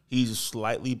more. He's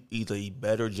a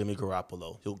better Jimmy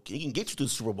Garoppolo. He can get you to the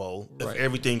Super Bowl if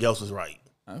everything else is right.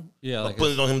 Yeah, but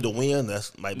putting it on him to win, that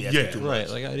might be asking too much. Right.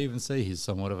 Like, I'd even say he's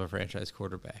somewhat of a franchise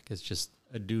quarterback. It's just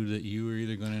a dude that you are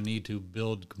either going to need to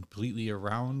build completely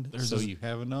around so you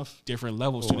have enough. Different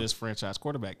levels to this franchise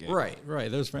quarterback game. Right.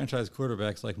 There's franchise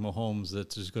quarterbacks like Mahomes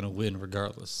that's just going to win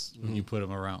regardless when you put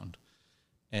him around.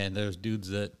 And there's dudes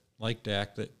that, like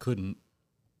Dak, that couldn't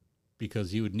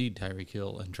because he would need Tyreek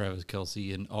Hill and Travis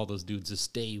Kelce and all those dudes to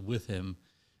stay with him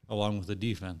along with the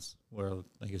defense. Where,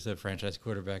 like I said, franchise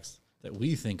quarterbacks that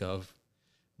we think of,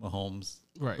 Mahomes,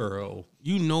 Burrow.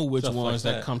 You know which ones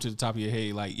that come to the top of your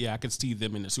head. Like, I could see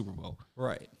them in the Super Bowl.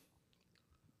 Right.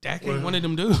 Dak ain't one of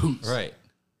them dudes. Right.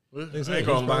 I ain't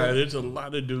gonna lie. There's a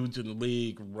lot of dudes in the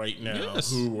league right now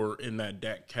who are in that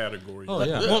Dak category. Oh,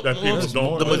 yeah. That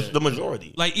people don't. The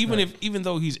majority. Like, even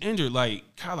though he's injured, like,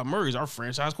 Kyler Murray's our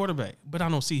franchise quarterback. But I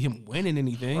don't see him winning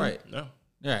anything. Right. No.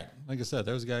 Right. Like I said,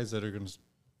 there's guys that are going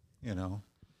to,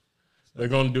 They're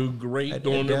going to do great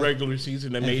during the regular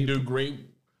season. They may do great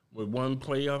with one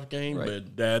playoff game,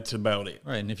 but that's about it.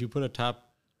 Right, and if you put a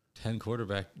top 10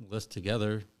 quarterback list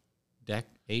together, Dak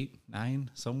 8,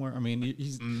 9, somewhere. I mean,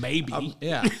 he's maybe.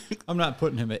 I'm not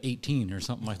putting him at 18 or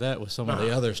something like that with some of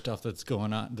the other stuff that's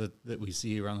going on that we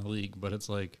see around the league. But it's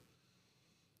like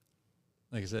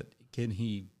I said, can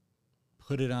he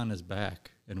put it on his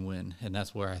back and win? And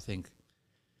that's where I think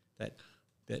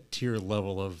that tier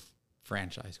level of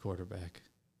franchise quarterback,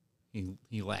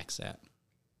 he lacks that.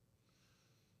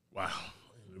 Wow.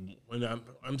 When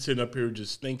I'm sitting up here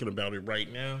just thinking about it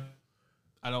right now.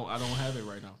 I don't have it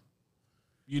right now.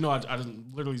 You know, I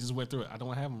literally just went through it. I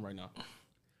don't have him right now.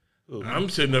 I'm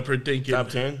sitting up here thinking Top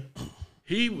 10?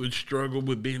 he would struggle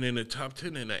with being in the top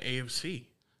 10 in the AFC.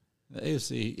 The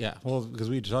AFC, yeah. Well, because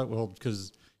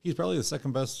he's probably the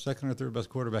second or third best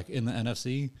quarterback in the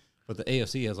NFC, but the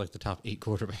AFC has like the top 8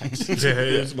 quarterbacks. Yeah,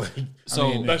 it's like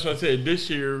So that's what I said. This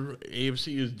year,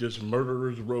 AFC is just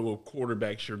murderer's row of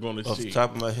quarterbacks you're going to Off see. the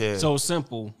top of my head. so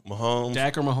simple. Mahomes.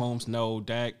 Dak or Mahomes? No,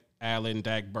 Dak, Allen,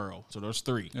 Dak, Burrow. So there's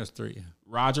 3. There's 3. Yeah.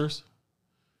 Rodgers,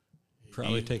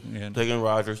 Probably taking Taking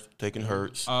Rodgers, taking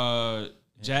Hurts.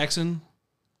 Jackson,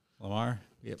 Lamar.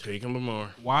 Yep. Taking Lamar,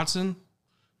 Watson.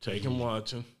 taking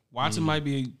Watson. Watson might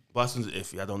be Boston's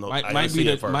iffy. I don't know. might, I might didn't be see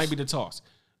the it first. might be the toss.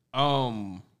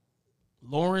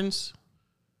 Lawrence,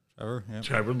 Trevor. Yeah.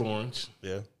 Trevor Lawrence,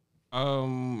 Yeah.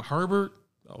 Herbert.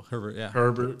 Oh, Herbert. Yeah.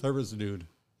 Herbert. Herbert's the dude.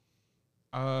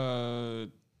 Do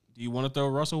you want to throw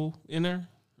Russell in there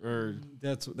or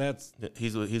That's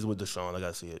He's with Deshaun. I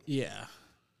gotta see it. yeah.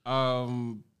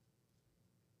 Daniel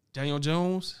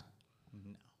Jones?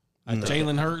 I think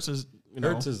Jalen Hurts is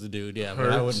Hurts is the dude. Yeah,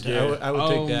 but I Hurts, wouldn't. yeah. I would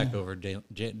take Dak over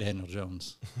Daniel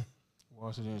Jones.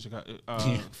 Washington, Chicago.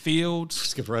 Fields.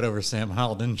 Skip right over Sam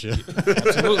Howell, didn't you?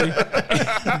 Absolutely.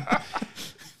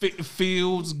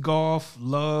 Fields, Goff,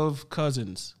 Love,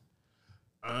 Cousins.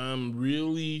 I'm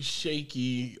really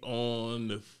shaky on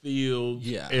the field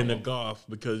and the golf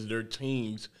because their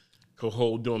teams could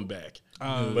hold them back.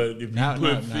 But if you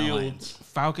put Fields,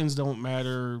 Falcons don't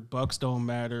matter. Bucks don't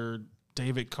matter.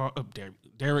 Derek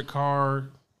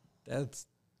Carr,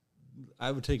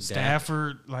 I would take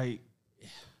Stafford. Like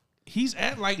he's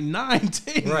at like 9-10.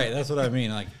 Dak. Right, that's what I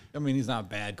mean. Like, I mean, he's not a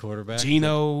bad quarterback.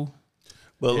 Gino.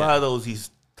 But a lot of those he's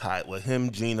tied with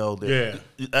him, Gino. Yeah.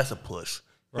 That's a push.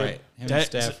 Right. Him and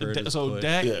Stafford.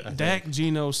 Dak,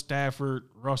 Gino, Stafford,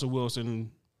 Russell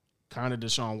Wilson, kind of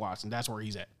Deshaun Watson. That's where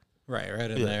he's at. Right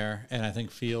in there. And I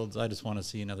think Fields, I just want to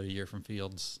see another year from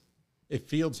Fields. If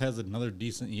Fields has another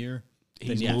decent year,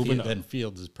 then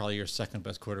Fields is probably your second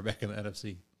best quarterback in the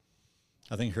NFC.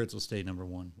 I think Hurts will stay number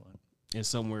 1. But. And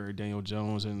somewhere Daniel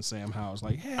Jones and Sam Howell's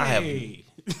like, hey. I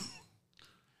have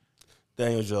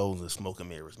Daniel Jones and smoke and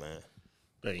mirrors, man.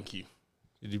 thank you.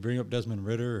 Did you bring up Desmond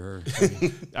Ritter? Or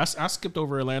I skipped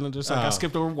over Atlanta just like I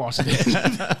skipped over Washington.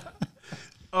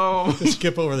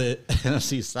 skip over the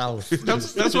NFC South?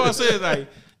 That's what I said. Like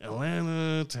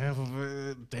Atlanta, Tampa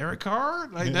Bay, Derek Carr.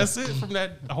 Like that's it from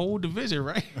that whole division,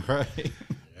 right? Right.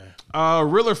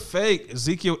 Real or fake?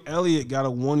 Ezekiel Elliott got a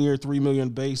 1-year, $3 million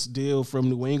base deal from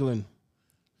New England.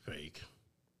 Fake.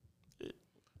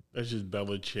 That's just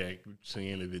Belichick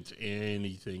seeing if it's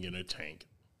anything in a tank.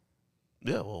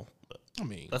 Yeah, well, I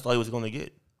mean, that's all he was going to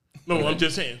get. No, I'm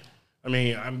just saying.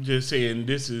 I'm just saying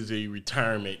this is a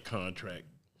retirement contract.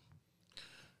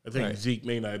 I think Zeke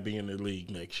may not be in the league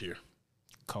next year.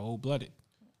 cold-blooded.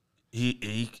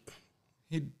 If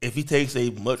he takes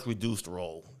a much reduced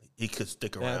role, he could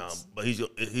stick around. But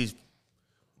he's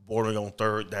bordering on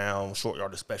third down, short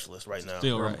yardage specialist right now.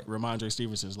 Still, Ramondre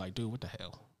Stevenson's like, dude, what the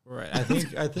hell? Right. I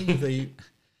think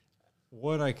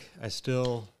I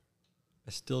still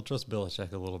trust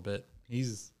Belichick a little bit.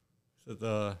 He's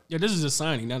this is a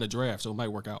signing, not a draft, so it might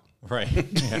work out. right.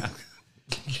 Yeah.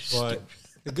 But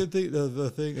the good thing, the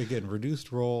thing again,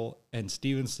 reduced role, and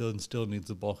Stevenson still needs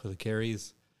the bulk of the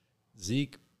carries.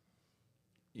 Zeke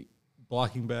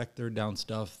blocking back third down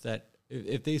stuff. That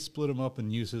if they split him up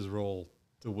and use his role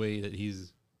the way that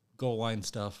he's goal line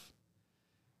stuff,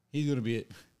 he's going to be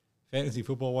fantasy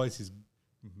football wise.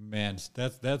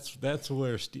 That's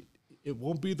where it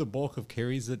won't be the bulk of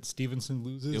carries that Stevenson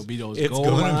loses. It'll be those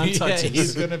goal line touches.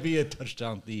 He's going to be a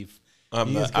touchdown thief.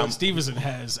 Stevenson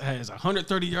has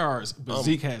 130 yards, but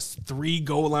Zeke has 3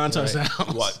 goal line touchdowns.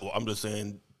 Well, I'm just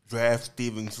saying, draft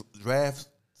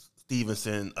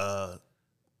Stevenson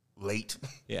late.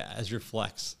 Yeah, as your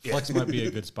flex. Flex might be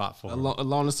a good spot for him.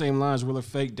 Along the same lines, real or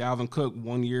fake, Dalvin Cook,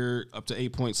 1 year up to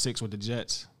 8.6 with the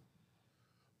Jets.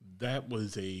 That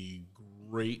was a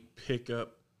great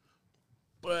pickup,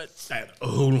 but that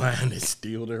O-line is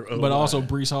still their O-line. But also,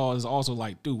 Breece Hall is also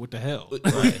like, dude, what the hell?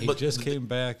 Right, he just came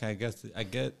back. I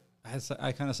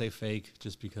kind of say fake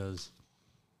just because,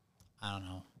 I don't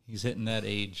know. He's hitting that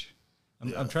age.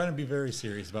 I'm trying to be very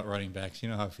serious about running backs. You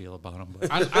know how I feel about them. But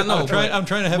I know. I'm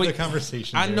trying to have the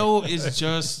conversation. I know it's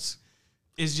just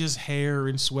hair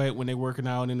and sweat when they're working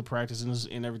out in the practices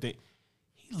and everything.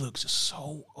 He looks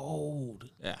so old.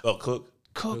 Yeah. Oh,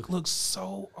 Cook looks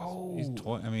so old.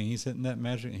 He's hitting that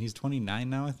magic. He's 29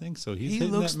 now, I think. So he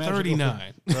looks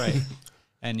 39. Right.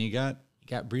 And you got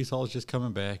Breece Hall just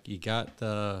coming back. You got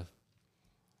the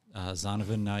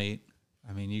Zonovan Knight.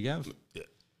 I mean, you got. Yeah.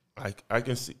 I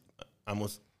can see. I'm going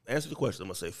to answer the question. I'm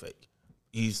going to say fake.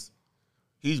 he's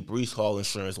Breece Hall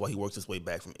insurance while he works his way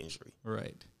back from injury.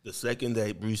 Right. The second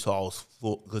that Breece Hall's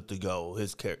good to go,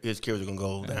 his carries are going to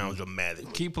go down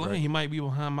dramatically. Keep playing. He might be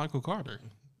behind Michael Carter.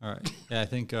 All right. Yeah, I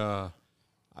think I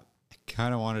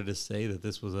kind of wanted to say that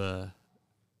this was to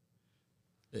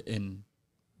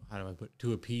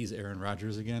appease Aaron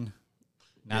Rodgers again.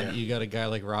 Now that you got a guy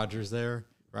like Rodgers there,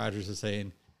 Rodgers is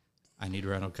saying, I need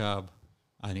Randall Cobb.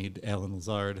 I need Alan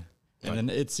Lazard. And then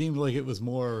it seemed like it was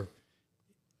more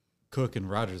Cook and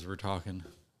Rodgers were talking.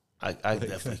 I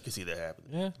definitely could see that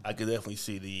happening. Yeah. I could definitely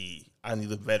see I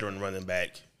need a veteran running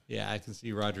back. Yeah, I can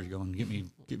see Rodgers going, get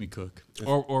me Cook.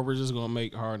 Or we're just going to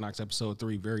make Hard Knocks episode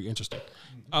 3 very interesting.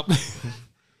 Not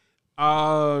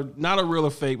a real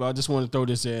or fake, but I just want to throw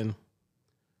this in.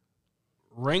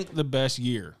 Rank the best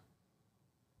year.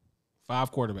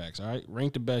 5 quarterbacks, all right?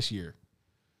 Rank the best year.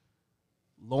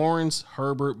 Lawrence,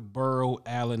 Herbert, Burrow,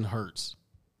 Allen, Hurts.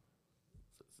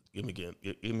 Give me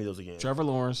those again. Trevor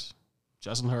Lawrence,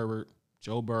 Justin Herbert,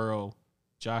 Joe Burrow,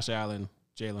 Josh Allen,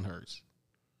 Jalen Hurts.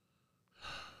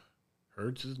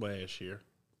 Hurts is last year.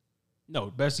 No,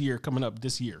 best year coming up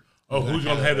this year. Oh, who's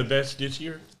going to have the best this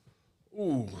year?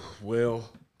 Ooh, well,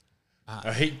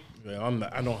 I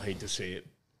don't hate to say it.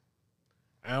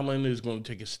 Allen is going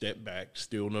to take a step back.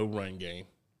 Still no run game.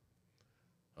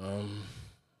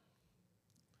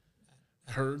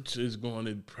 Hurts is going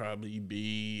to probably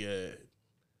be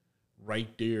right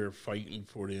there fighting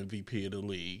for the MVP of the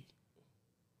league.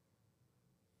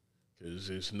 Because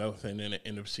there's nothing in the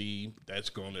NFC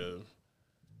that's going to,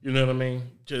 you know what I mean?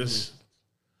 Just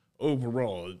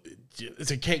overall, it's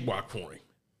a cakewalk for him.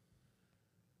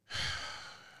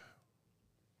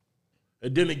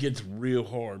 And then it gets real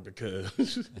hard because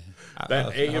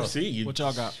that AFC. What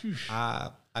y'all got?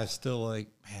 I still like,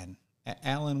 man,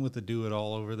 Allen with the do it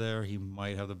all over there. He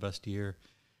might have the best year,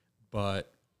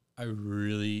 but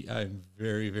I'm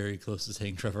very, very close to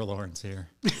saying Trevor Lawrence here.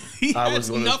 He has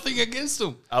nothing against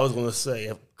him. I was going to say,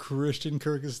 if Christian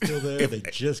Kirk is still there. They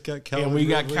just got Calvin. And we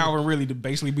got Ridley, Calvin Ridley to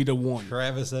basically be the one.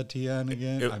 Travis Etienne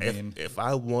again. if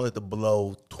I wanted to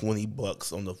blow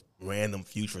 $20 on the random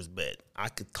futures bet, I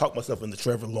could talk myself into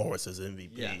Trevor Lawrence as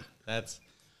MVP. Yeah, that's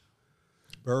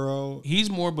Burrow. He's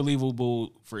more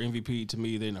believable for MVP to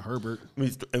me than Herbert.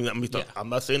 I'm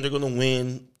not saying they're going to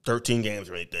win 13 games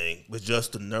or anything, but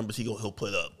just the numbers he'll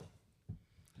put up.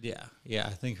 Yeah. I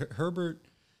think Herbert.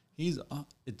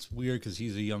 It's weird because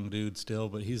he's a young dude still,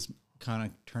 but he's kind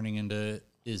of turning into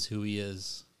is who he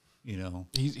is. You know,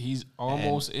 he's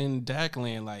almost in Dak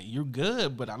land. Like, you're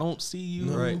good, but I don't see you.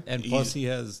 Right, and plus he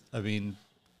has. I mean,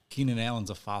 Keenan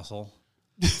Allen's a fossil,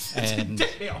 and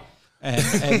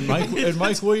and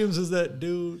Mike Williams is that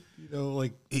dude. You know,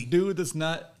 like dude that's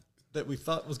not that we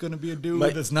thought was going to be a dude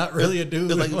that's not really a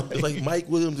dude. It's like Mike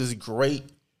Williams is great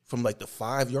from like the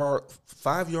 5 yard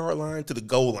line to the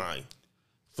goal line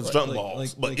for jump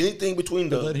balls, but anything between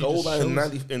the goal line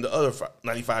and the other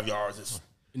 95 yards is.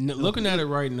 Looking at it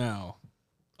right now,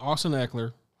 Austin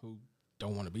Eckler, who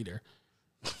don't want to be there,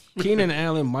 Keenan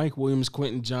Allen, Mike Williams,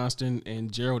 Quentin Johnston,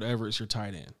 and Gerald Everett's your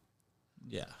tight end.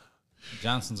 Yeah.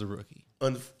 Johnson's a rookie.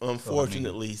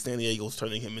 Unfortunately, San Diego's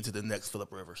turning him into the next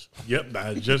Phillip Rivers. Yep,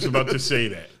 I was just about to say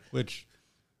that. Which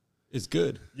is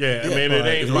good. Yeah, I mean, it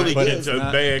ain't really like good. it's a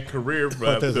bad career.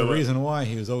 But there's a reason why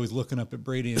he was always looking up at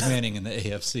Brady and Manning in the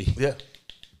AFC. Yeah.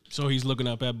 So he's looking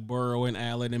up at Burrow and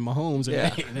Allen and Mahomes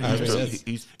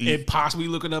and possibly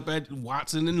looking up at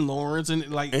Watson and Lawrence and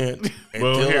like.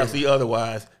 Until I see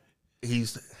otherwise,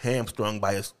 he's hamstrung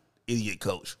by his idiot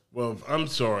coach. Well, I'm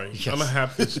sorry. I'm gonna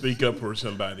have to speak up for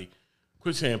somebody.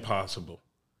 Quit saying possible.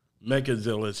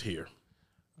 Mechazilla's here.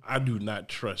 I do not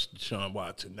trust Deshaun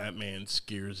Watson. That man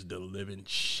scares the living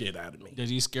shit out of me. Does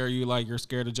he scare you like you're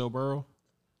scared of Joe Burrow?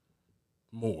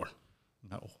 More.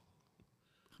 No.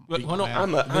 But hold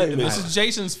on, this is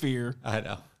Jason's fear. I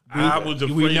know. I was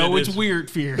afraid we know of it's this. weird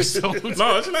fear. So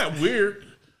No, it's not weird.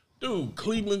 Dude,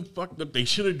 Cleveland fucked up. They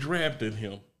should have drafted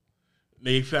him.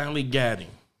 They finally got him.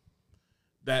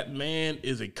 That man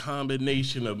is a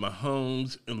combination of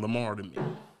Mahomes and Lamar to me.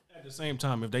 at the same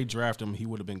time, if they draft him, he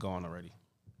would have been gone already.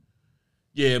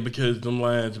 Yeah, because them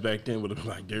Lions back then would have been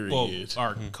like, there he is.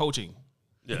 Our coaching.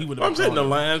 Yeah. He I'm saying the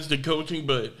Lions, the coaching,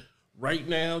 but right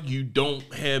now you don't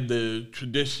have the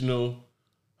traditional,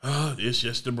 it's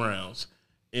just the Browns.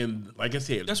 And like I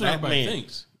said, that's what everybody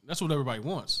thinks. That's what everybody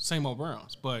wants. Same old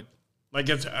Browns. But like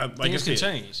things can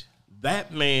change.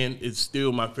 That man is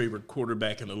still my favorite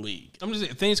quarterback in the league. I'm just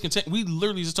saying, things can change. We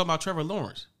literally just talking about Trevor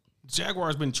Lawrence.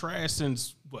 Jaguars been trash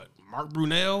since, what, Mark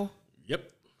Brunell? Yep.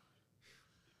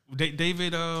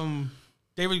 David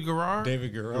Garrard?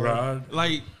 David Garrard.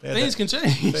 Like, things can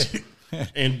change.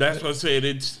 And that's what I said.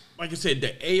 It's like I said, the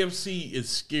AFC is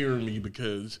scaring me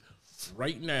because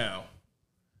right now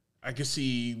I can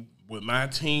see what my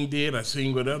team did. I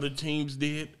seen what other teams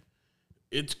did.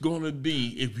 It's going to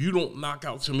be, if you don't knock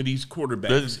out some of these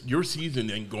quarterbacks, your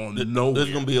season ain't going nowhere. There's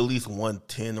going to be at least one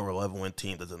 10 or 11-win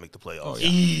team that doesn't make the playoffs. Oh, yeah.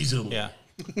 Easily. Yeah.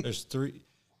 There's 3.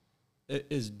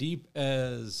 As deep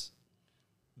as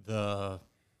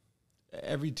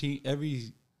every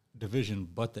division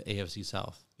but the AFC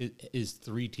South is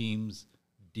 3 teams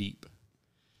deep.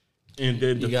 And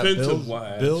then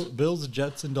defensive-wise. Bills,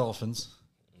 Jets, and Dolphins.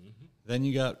 Then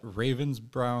you got Ravens,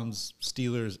 Browns,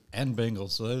 Steelers, and Bengals.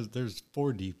 So there's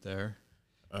 4 deep there.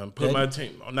 Put my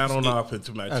team not on offense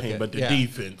of my team, but the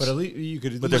defense. But at least you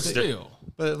could. But they're still.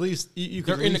 But at least you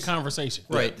could. They're in the conversation,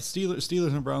 right? The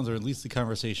Steelers and Browns are at least the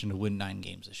conversation to win 9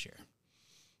 games this year.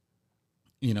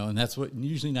 You know, and that's what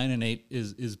usually 9 and 8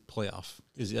 is playoff.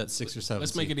 Is that 6 or 7?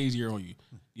 Let's make it easier on you.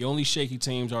 The only shaky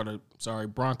teams are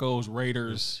Broncos,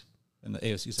 Raiders, and the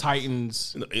AFC South.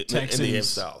 Titans, Texans, in the AFC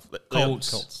South.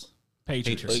 Colts.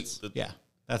 Patriots. Yeah,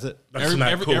 that's it.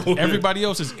 Everybody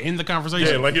else is in the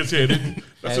conversation. Yeah, like I said,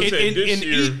 that's what I said this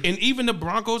year. And even the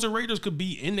Broncos or Raiders could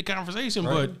be in the conversation,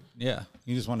 but yeah,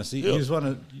 you just want to see. You just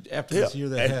want to after this year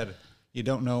they had. You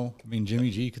don't know. I mean,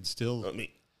 Jimmy G could still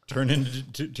turn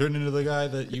into the guy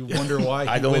that you wonder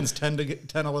why he wins 10,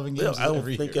 11 games. I don't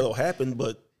think it'll happen,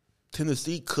 but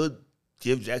Tennessee could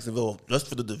give Jacksonville just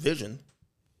for the division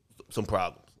some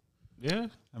problems. Yeah,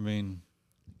 I mean,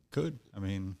 could. I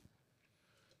mean.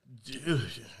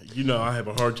 You know, I have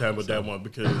a hard time with that one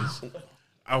because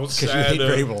outside you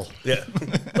hate Vrabel. Yeah.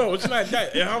 No, it's not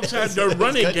that. Outside the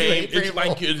running game, it's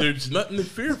like there's nothing to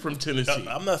fear from Tennessee.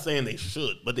 I'm not saying they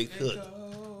should, but they could.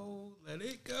 Let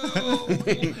it go.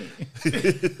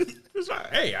 It's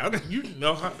like, hey, you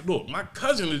know how, look, my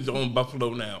cousin is on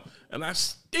Buffalo now, and I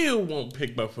still won't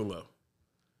pick Buffalo.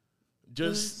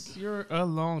 You're a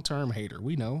long-term hater.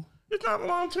 We know. It's not a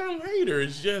long-term hater.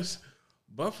 It's just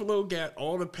Buffalo got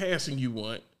all the passing you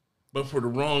want, but for the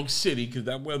wrong city because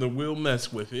that weather will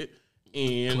mess with it.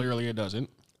 And clearly it doesn't.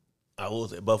 I will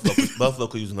say Buffalo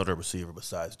could use another receiver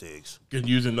besides Diggs. Could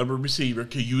use another receiver,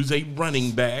 could use a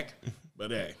running back,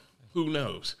 but hey, who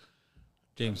knows?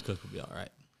 James Cook will be all right.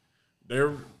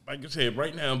 They're, like I said,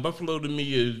 right now, Buffalo to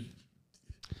me is,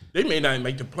 they may not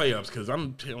make the playoffs because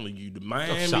I'm telling you, the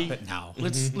Miami. Stop it now.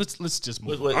 Let's just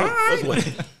move. Let's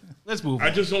wait. Let's move on. I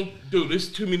just don't, dude, there's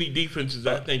too many defenses.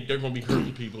 I think they're going to be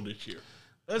hurting people this year.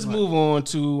 Let's move on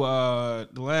to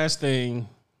the last thing.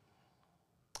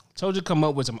 Told you to come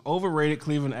up with some overrated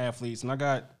Cleveland athletes, and I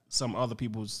got some other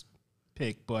people's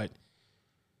pick, but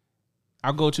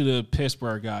I'll go to the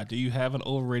Pittsburgh guy. Do you have an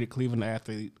overrated Cleveland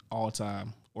athlete all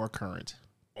time or current?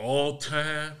 All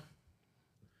time?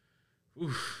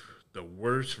 Oof, the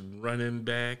worst running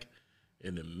back,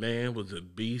 and the man was a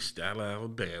beast out of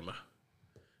Alabama.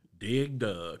 Dig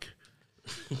Dug.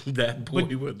 That boy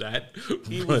was that.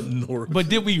 He was north. But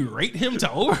did we rate him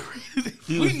to overrated?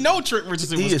 We know Trent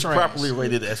Richardson was He is trash. properly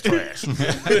rated as trash.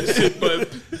 But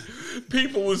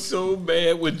people were so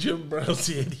mad when Jim Brown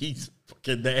said he's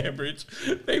fucking average.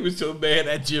 They were so mad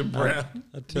at Jim Brown.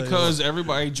 Because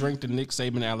everybody drank the Nick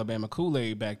Saban Alabama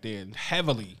Kool-Aid back then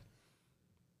heavily.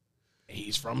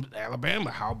 He's from Alabama.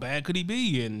 How bad could he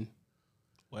be? And,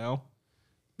 well,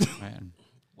 Man.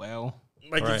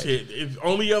 Like I said, if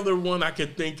only other one I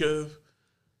could think of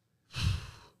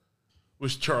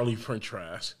was Charlie French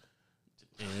Fries.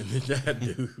 And that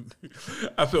dude,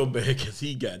 I feel bad because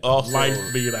he got life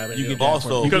beat out of him.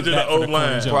 Also, because of the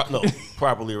O-line.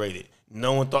 Properly rated.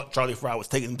 No one thought Charlie Fry was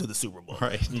taking him to the Super Bowl.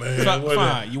 Right. Man,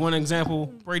 fine. You want an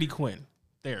example? Brady Quinn.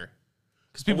 There.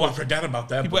 Because I forgot about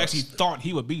that. People actually thought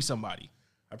he would be somebody.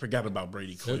 I forgot about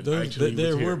Brady Quinn.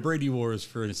 There were Brady Wars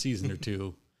for a season or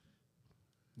two.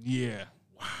 Yeah.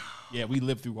 Wow. Yeah, we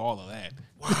lived through all of that.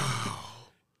 Wow.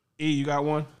 E, you got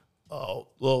one? Oh,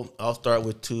 well, I'll start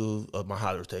with 2 of my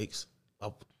hotter takes.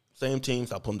 Same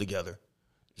teams, I'll put them together.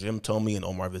 Jim Tomey and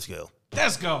Omar Vizquel.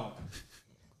 Let's go.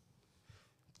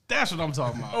 That's what I'm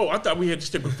talking about. Oh, I thought we had to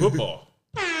stick with football.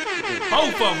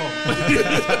 Both of them.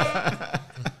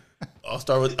 I'll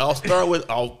start with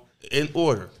in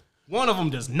order. One of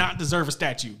them does not deserve a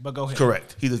statue, but go ahead.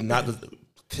 Correct. He does not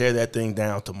tear that thing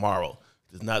down tomorrow.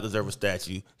 Does not deserve a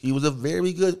statue. He was a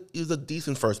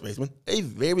decent first baseman, a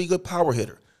very good power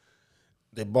hitter.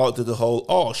 They bought to the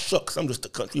whole, shucks, I'm just a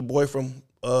country boy from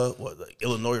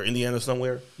Illinois or Indiana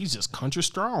somewhere. He's just country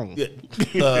strong.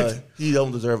 Yeah. He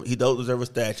don't deserve a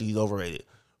statue. He's overrated.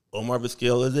 Omar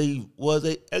Vizquel was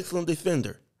an excellent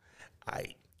defender.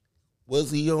 Was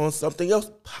he on something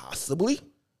else? Possibly.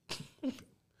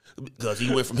 Because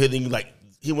he went from hitting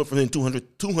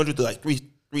 200 to like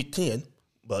 310.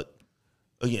 But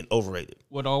again, overrated.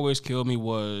 What always killed me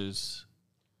was,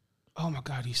 oh my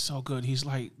God, he's so good. He's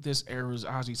like this era's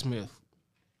Ozzie Smith.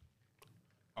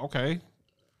 Okay.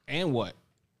 And what?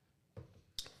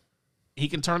 He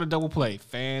can turn a double play.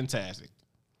 Fantastic.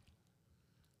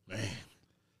 Man.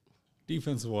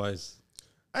 Defensive wise,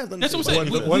 That's what I'm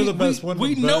saying. One of the best.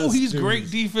 We know he's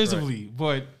great defensively,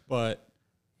 but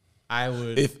I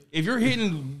would. If you're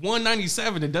hitting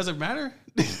 197, it doesn't matter.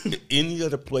 If any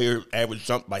other player average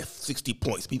jumped by 60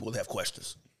 points, people would have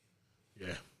questions.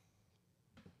 Yeah.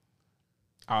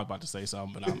 I was about to say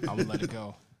something, but I'm gonna let it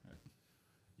go.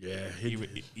 Yeah.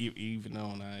 Even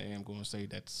though I am going to say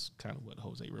that's kind of what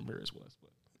Jose Ramirez was.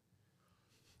 But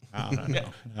I don't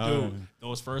know. Dude,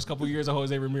 those first couple years of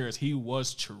Jose Ramirez, he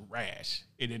was trash.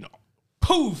 And then,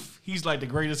 poof, he's like the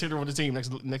greatest hitter on the team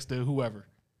next to whoever.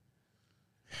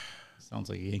 Sounds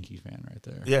like a Yankee fan right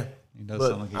there. Yeah, he does but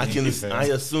sound like a Yankee fan. I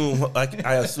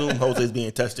assume Jose's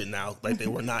being tested now, like they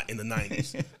were not in the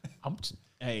 90s.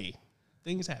 Hey,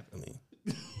 things happen. I mean,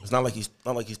 it's not like he's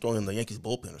throwing in the Yankees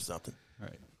bullpen or something.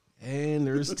 Right. And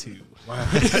there's two. Wow.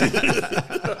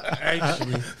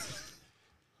 Actually,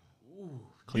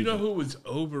 you know who was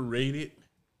overrated?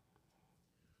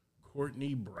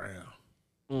 Courtney Brown.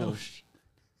 Oh,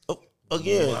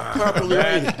 again, properly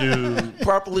rated. Dude.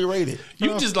 Properly rated.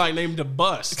 You just like named the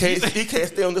bus. He can't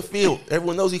stay on the field.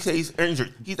 Everyone knows he's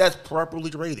injured. That's properly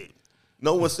rated.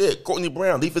 No one said Courtney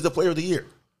Brown, defensive player of the year.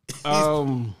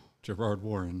 Gerard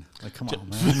Warren. Like, come on,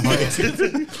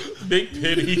 man. Big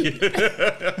pity.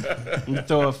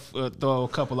 throw a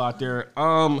couple out there.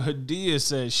 Hadia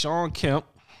said Sean Kemp.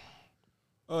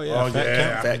 Oh yeah,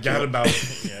 I forgot about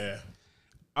it.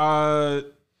 Yeah.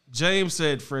 James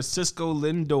said Francisco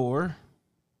Lindor.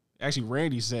 Actually,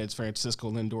 Randy said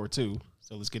Francisco Lindor too.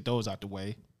 So let's get those out the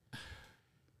way.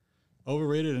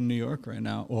 Overrated in New York right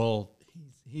now. Well,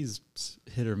 he's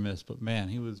hit or miss, but man,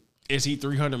 he was. Is he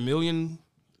 $300 million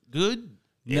good?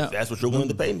 No. If that's what you're willing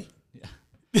to pay me. Yeah.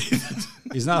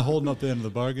 He's not holding up the end of the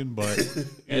bargain, but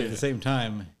at the same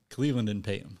time, Cleveland didn't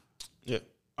pay him. Yeah.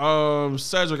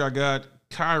 Cedric, I got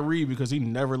Kyrie because he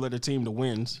never led a team to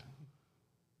wins.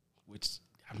 Which,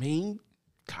 I mean,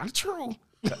 kind of true.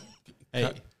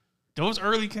 Hey, those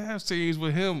early Cavs teams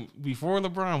with him before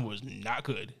LeBron was not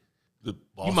good. You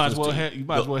might as well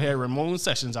have Ramon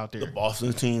Sessions out there. The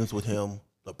Boston teams with him,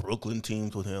 the Brooklyn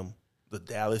teams with him, the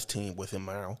Dallas team with him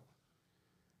now.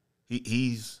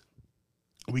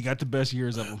 We got the best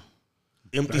years of him.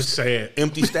 Empty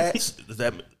stats. Does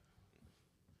that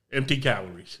empty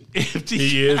calories?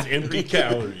 He is empty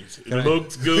calories. It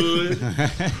looks good,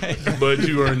 but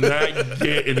you are not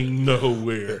getting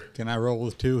nowhere. Can I roll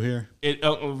with two here?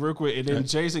 Real quick, and then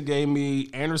Jason gave me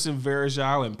Anderson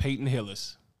Varejao and Peyton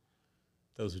Hillis.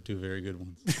 Those are two very good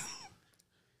ones.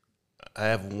 I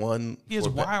have one. He has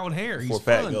wild hair. He's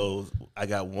Pat fun. goes. I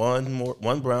got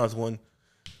one Browns one,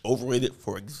 overrated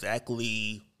for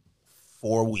exactly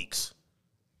 4 weeks.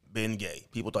 Ben Gay.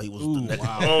 People thought he was the next.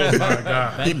 Wow. Oh my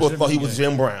God. People thought he was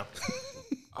Jim Brown.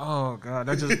 Oh God,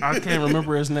 I can't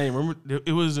remember his name. Remember,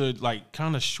 it was a like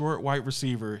kind of short white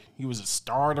receiver. He was a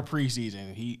star of the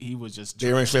preseason. He was just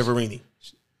Darren Severini.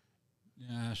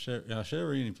 Yeah,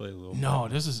 Severini played a little. No,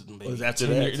 this is maybe Was after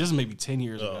 10 that? years, this is maybe 10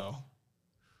 years ago.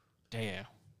 Damn,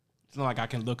 it's not like I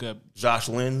can look up Josh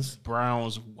Lynn's.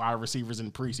 Browns wide receivers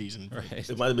in preseason. Right.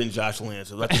 It might have been Josh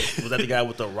Lynn's. Was that the guy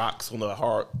with the rocks on the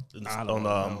Hard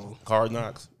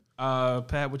Knocks?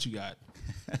 Pat, what you got?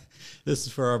 This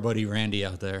is for our buddy Randy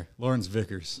out there, Lawrence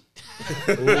Vickers.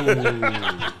 I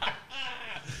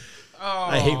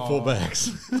hate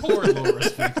fullbacks. Poor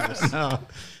Lawrence Vickers. No.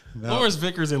 Lawrence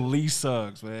Vickers and Lee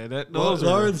Suggs, man.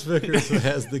 Lawrence Vickers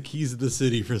has the keys of the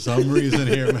city for some reason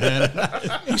here, man.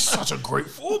 He's such a great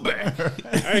fullback.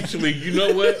 Actually, you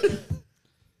know what?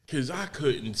 Because I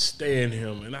couldn't stand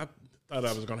him, and I thought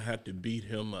I was going to have to beat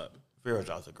him up.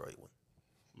 Varejau's a great one.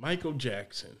 Michael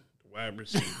Jackson, wide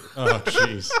receiver. Oh,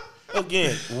 jeez.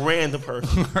 Again, random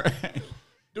person.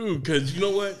 Dude, because you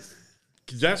know what?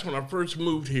 Because that's when I first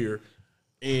moved here,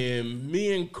 and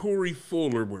me and Corey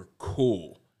Fuller were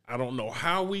cool. I don't know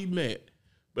how we met,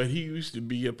 but he used to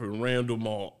be up in Randall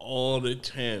Mall all the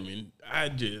time, and I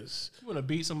just... You want to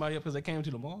beat somebody up because they came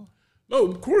to the mall?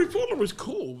 No, Corey Fuller was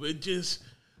cool, but just...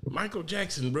 Michael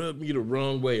Jackson rubbed me the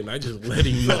wrong way, and I just let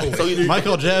him know.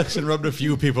 Michael Jackson rubbed a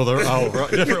few people there. Oh,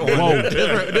 different one. Whoa.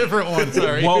 Different one,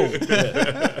 sorry. Whoa.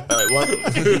 All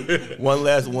right, one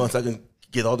last one so I can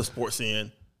get all the sports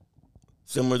in.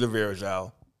 Similar to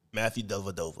Varejao, Matthew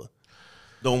Dellavedova.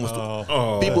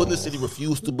 People in the city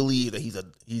refuse to believe that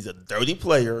he's a dirty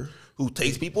player who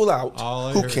takes people out,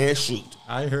 who can't shoot.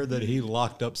 I heard that he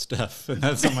locked up Steph, and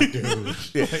that's I'm like, dude.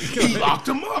 He locked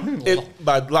him up. And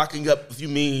by locking up, if you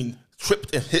mean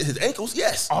tripped and hit his ankles,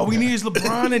 yes. All we need is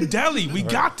LeBron and Delly. We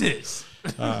got this.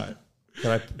 Can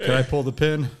I pull the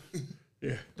pin?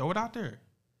 Yeah. Throw it out there.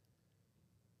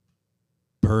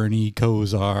 Bernie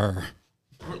Kosar.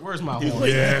 Where's my horn?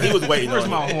 Yeah. He was waiting Where's on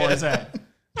my it. horns at?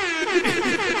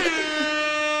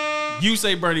 You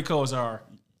say Bernie Kosar.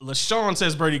 LaShawn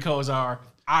says Bernie Kosar.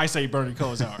 I say Bernie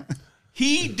Kosar.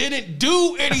 He didn't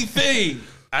do anything.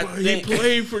 He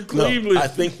played for Cleveland. I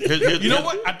think You know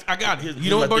what? I got it. You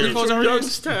know what Bernie Kosar is?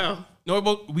 Youngstown.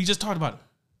 We just talked about it.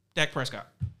 Dak Prescott.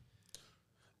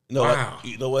 No, Wow.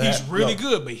 you know what? He's happened? really No.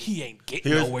 good, but he ain't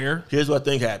getting nowhere. Here's what I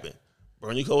think happened.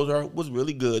 Bernie Kosar was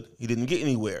really good. He didn't get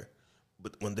anywhere.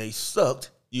 But when they sucked,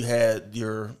 you had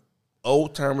your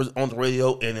old timers on the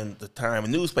radio and in the Time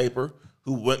newspaper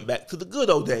who went back to the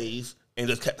good old days and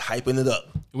just kept hyping it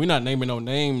up. We're not naming no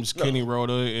names. No. Kenny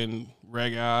Rhoda and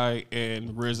Reg Eye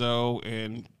and Rizzo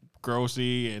and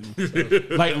Grossi and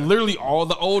like literally all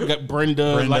the old got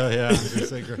Brenda. Like,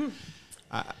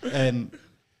 And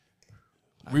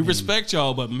we respect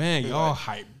y'all, but man, y'all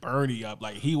hype Bernie up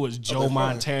like he was Joe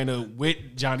Montana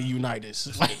with Johnny Unitas.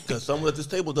 Because someone at this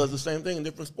table does the same thing in a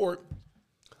different sport.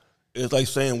 It's like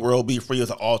saying World B. Free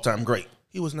is an all-time great.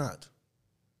 He was not.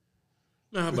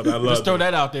 Nah, but I love Just throw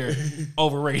that out there.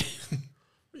 Overrated.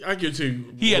 I get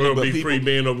you. He had World to be free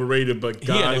being overrated, but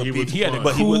God, he was he had fun.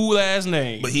 a cool ass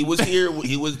name. But he was here.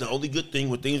 He was the only good thing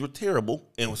when things were terrible,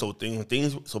 and so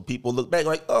people look back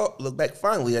like,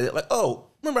 finally at it like, oh,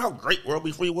 remember how great World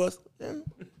B. Free was? And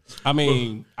I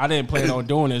mean, I didn't plan on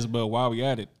doing this, but while we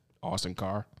at it, Austin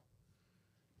Carr,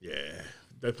 Yeah,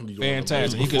 definitely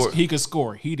fantastic. He could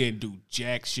score. He didn't do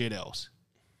jack shit else.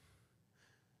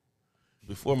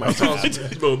 Before my times,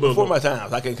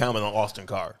 I can comment on Austin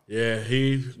Carr. Yeah,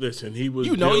 he was.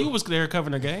 You was there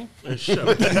covering the game. Shut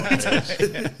up.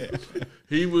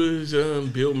 He was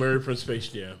Bill Murray from Space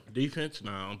Jam. Defense?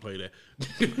 No, I don't play that.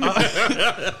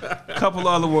 A couple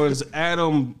other ones.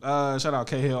 Adam, shout out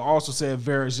Cahill, also said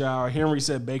Verajao. Henry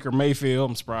said Baker Mayfield.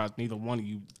 I'm surprised neither one of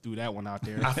you threw that one out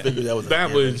there. I figured that was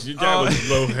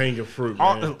low hanging fruit.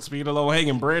 Man. Speaking of low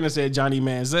hanging, Brandon said Johnny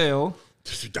Manziel.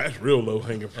 That's real low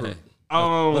hanging fruit.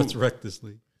 Let's wreck this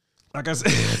league. Like I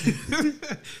said,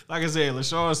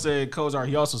 LaShawn said Kozar.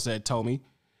 He also said Tommy.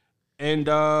 And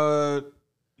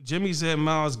Jimmy said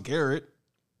Myles Garrett.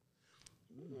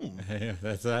 Hey,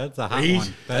 that's a hot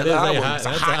one. That's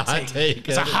a hot take.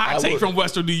 It's a hot take from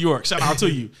Western New York. Shout out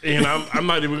to you. And I'm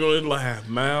not even going to laugh.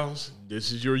 Myles,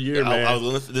 this is your year, man.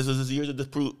 This is his year to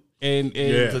disprove. And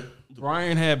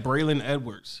Brian had Braylon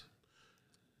Edwards.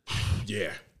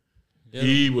 Yeah.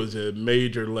 He was a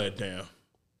major letdown.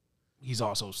 He's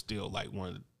also still like one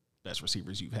of the best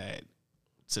receivers you've had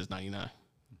since '99.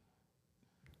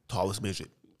 Tallest midget.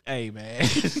 Hey, man.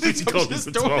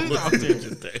 Just throwing it out there.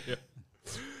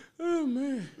 Oh,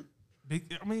 man. There's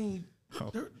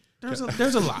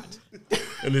a lot.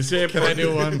 And the sad Can I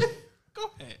do one? Go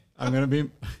ahead.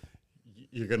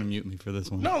 You're going to mute me for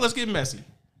this one. No, let's get messy.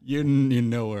 You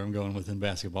know where I'm going with in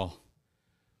basketball.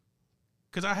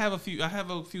 Because I have a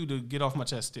few to get off my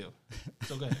chest still.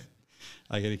 So go ahead.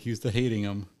 I get accused of hating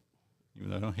him, even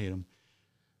though I don't hate him.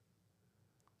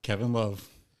 Kevin Love.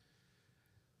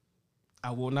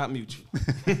 I will not mute you.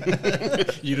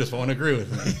 You just won't agree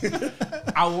with me.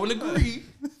 I won't agree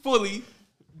fully.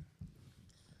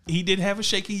 He did have a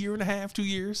shaky year and a half, 2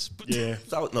 years. But Yeah.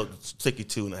 Shaky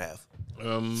 2.5.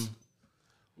 And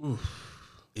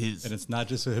it's not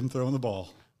just him throwing the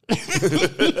ball.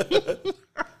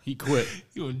 He quit.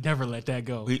 You will never let that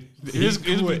go.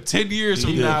 It'll be 10 years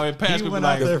from now, and Pat's He gonna went be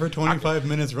out like, there for 25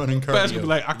 minutes running cardio. Pat's gonna be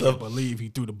like, I can't believe he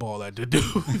threw the ball at the dude.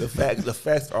 The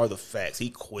facts are the facts.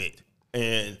 He quit,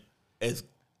 and as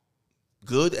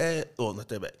good not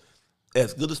that bad.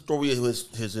 As good a story as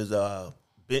his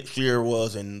bench year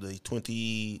was in the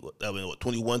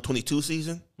 21-22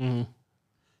 season. Mm-hmm.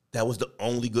 That was the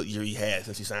only good year he had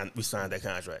since we signed that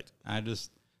contract.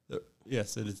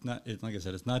 Yes, it's not. Like I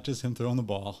said, it's not just him throwing the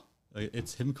ball.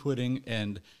 It's him quitting,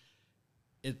 and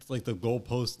it's like the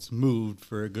goalposts moved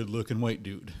for a good-looking white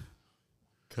dude.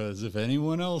 Because if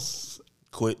anyone else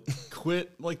quit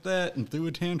like that and threw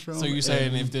a tantrum, So you're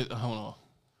saying hold on.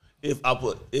 If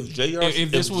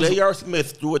J.R.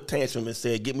 Smith threw a tantrum and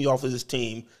said, "Get me off of this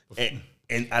team," and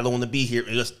I don't want to be here,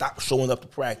 and just stop showing up to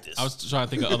practice. I was trying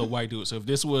to think of other white dudes. So if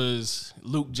this was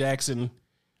Luke Jackson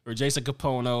or Jason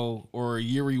Capono or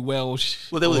Yuri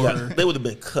Welsh, well, they would have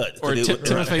been cut. Or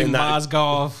Timothy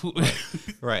Mozgov,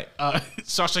 right?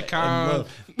 Sasha Khan.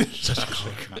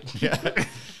 Yeah.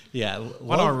 Yeah,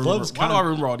 Why do I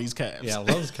remember all these caps? Yeah,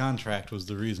 Love's contract was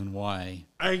the reason why.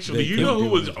 Actually, you know who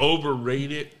was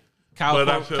overrated? Kyle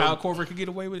Korver could get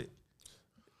away with it.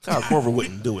 Kyle Korver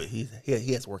wouldn't do it. He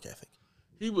has work ethic.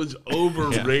 He was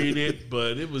overrated,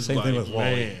 but it was Same like, thing with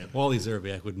Wally. man. Wally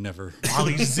Zerbiak would never.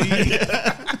 Wally Z.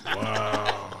 Wow.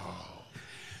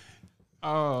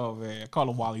 Oh, man. I call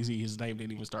him Wally Z. His name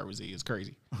didn't even start with Z. It's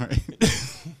crazy. All right.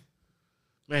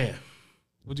 Man,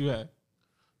 What'd you have?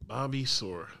 Bobby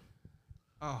Sora.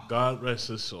 Oh. God rest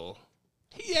his soul.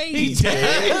 He ain't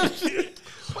dead.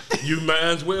 You might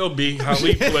as well be how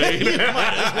he played.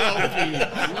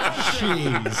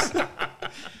 Jeez.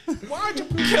 Why'd you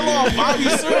kill off Bobby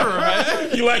Sura,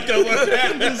 man? You like that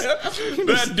one?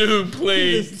 That dude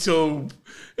played so.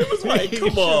 It was like,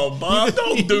 come on, Bob,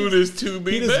 don't do this to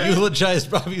me, He just man. eulogized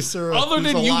Bobby Sura. Other who's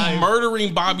than alive. you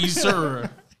murdering Bobby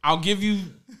Sura, I'll give you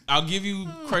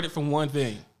credit for one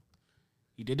thing.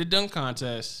 He did the dunk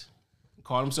contest.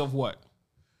 Called himself what?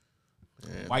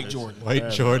 White Jordan. White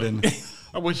Jordan.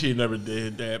 I wish he never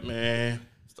did that, man.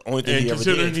 It's the only thing And he ever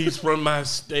considering did. he's from my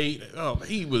state,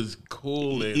 he was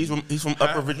cool. And, He's from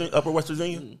Upper West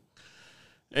Virginia.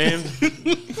 and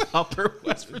Upper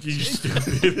West you Virginia.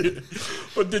 stupid.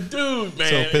 But the dude, man.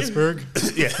 So Pittsburgh.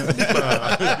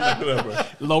 Whatever.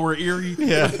 Lower Erie.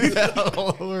 Yeah.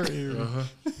 Lower Erie.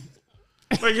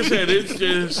 Like I said, it's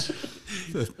just.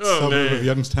 Suburb man. of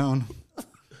Youngstown.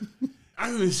 I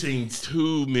haven't seen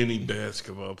too many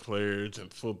basketball players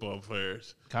and football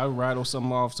players. Can I rattle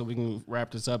something off so we can wrap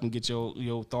this up and get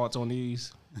your thoughts on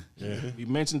these? Yeah. You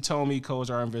mentioned Tommy,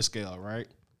 Kozar, and Vizquel, right?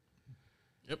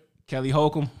 Yep. Kelly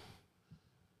Holcomb.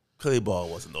 Clay Ball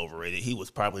wasn't overrated. He was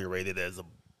probably rated as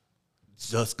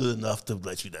just good enough to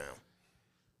let you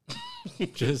down.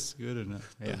 Just good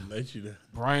enough. Yeah. Let you down.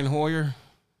 Brian Hoyer.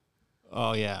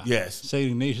 Oh, yeah. Yes.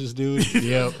 St. Ignatius dude.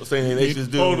 Yep. Saying they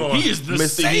just do. Hold on. He is the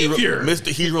savior. Mr.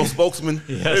 Hero spokesman.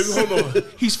 Yes. Hey, hold on.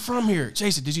 He's from here.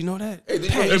 Jason, did you know that? Hey,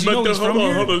 Pat, did you know he's from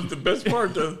here? Hold on. The best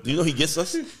part, though. Do you know he gets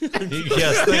us?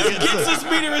 Yes. This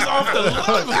meter is off the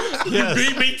level. You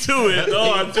beat me to it.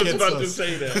 Oh, I was just Gets about to us.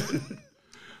 say that.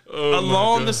 Oh,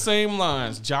 Along the same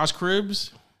lines, Josh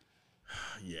Cribbs.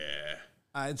 Yeah.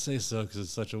 I'd say so because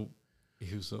it's such a.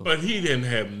 He was so. But he didn't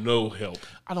have no help.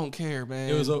 I don't care, man.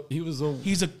 He was a.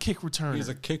 He's a kick returner. He's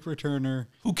a kick returner.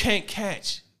 who can't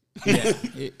catch. Yeah,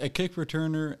 a kick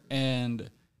returner, and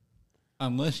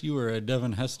unless you were a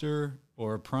Devin Hester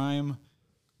or a Prime,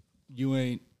 you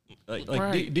ain't like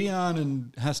Right. Dion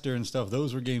and Hester and stuff.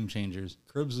 Those were game changers.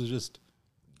 Cribbs is just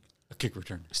a kick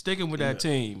returner. Sticking with that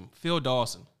team, Phil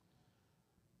Dawson.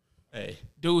 Hey,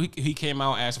 Dude, he came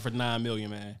out asking for $9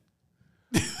 million, man.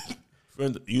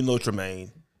 Friend, you know Tremaine.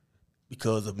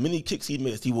 Because of many kicks he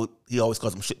missed, he always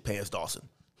calls him shit pants Dawson.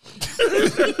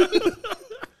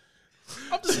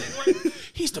 I'm just saying, like,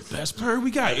 he's the best player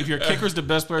we got. If your kicker's the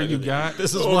best player you got,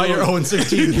 this is why you're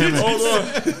 0-16. Damn it.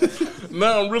 Hold on.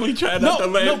 Now I'm really trying not to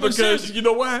laugh but because seriously. you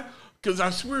know why? Because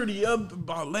I swear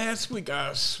about last week,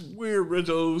 I swear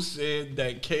Rizzo said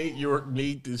that Kate York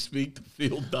need to speak to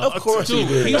Phil Dawson. Of course he dude,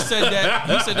 did. he said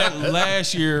that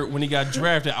last year when he got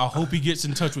drafted. I hope he gets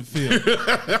in touch with Phil.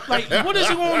 Like, what is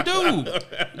he gonna do?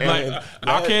 Like,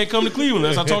 I can't come to Cleveland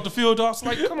unless I talk to Phil Dawson.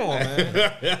 Like, come on,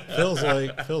 man.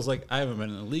 Feels like I haven't been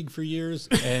in the league for years,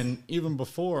 and even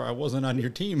before I wasn't on your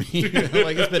team.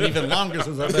 Like it's been even longer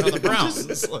since I've been on the Browns.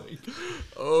 It's like,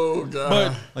 Oh God!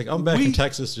 But like I'm back in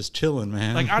Texas, just chilling,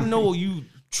 man. like, I know you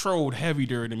trolled heavy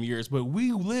during them years, but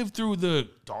we lived through the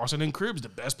Dawson and Cribbs, the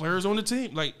best players on the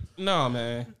team. Like, no,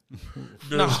 man.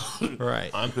 No.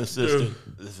 right. I'm consistent.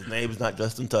 His name is not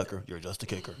Justin Tucker. You're just a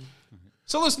kicker.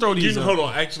 So let's throw these up. Hold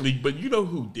on, actually, but you know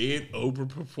who did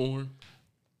overperform?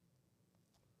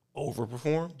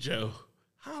 Overperform? Joe.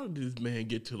 How did this man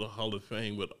get to the Hall of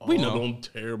Fame with all We know. them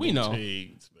terrible We know.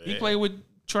 teams? Man? He played with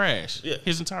trash Yeah.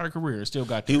 his entire career. Still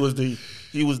got He there. was the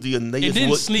Aeneas.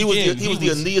 didn't sneak in. He was the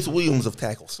Aeneas Williams of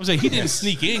tackles. I'm saying he didn't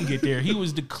sneak in, get there. He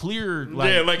was the clear,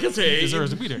 like, Yeah, like I said, he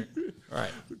deserves to be there.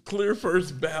 Right. clear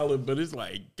first ballot, but it's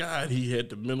like God, he had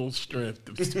the mental strength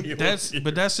to stay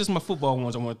But that's just my football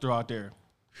ones I want to throw out there.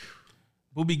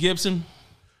 Booby Gibson.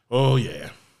 Oh yeah.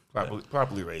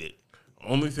 Properly rated.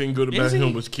 Only thing good about Is he?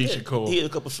 him was Keisha Cole. He had a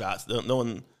couple shots. No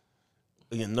one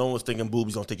was thinking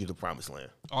Booby's gonna take you to the promised land.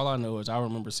 All I know is I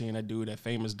remember seeing that dude at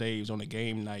Famous Dave's on the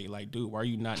game night. Like, dude, why are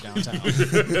you not downtown?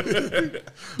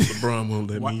 LeBron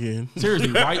won't let me in.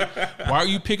 Seriously, why are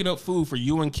you picking up food for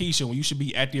you and Keisha when you should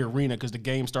be at the arena because the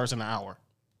game starts in an hour?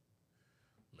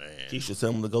 Man. He should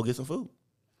tell him to go get some food.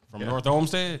 From North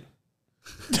Olmsted?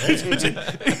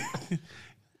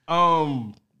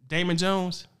 Damon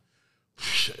Jones?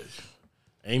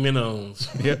 Amen owns.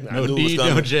 Yep. I No knew it was D, no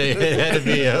coming. J. It had to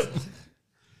be up.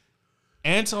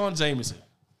 Anton Jameson.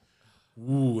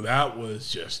 Ooh, that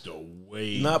was just a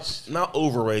waste. Not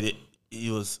overrated. He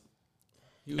was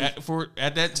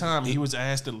At that time, he was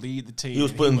asked to lead the team. he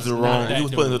was and put into the not wrong that he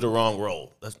was put into dude. the wrong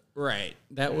role. That's Right.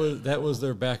 That was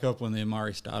their backup when the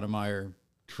Amari Stoudemire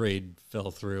trade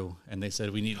fell through, and they said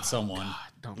we needed someone.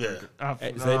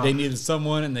 They needed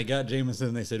someone, and they got Jameson.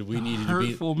 And they said we needed to be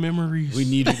hurtful memories. we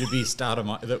needed to be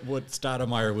Stoudemire. What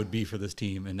Stoudemire would be for this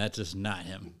team, and that's just not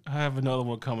him. I have another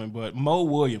one coming, but Mo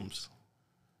Williams.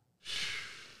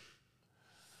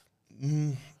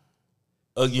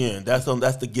 again, that's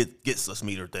the gets us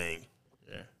meter thing.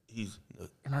 Yeah. He's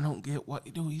And I don't get what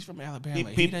dude. He's from Alabama.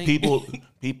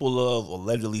 people love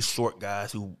allegedly short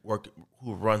guys who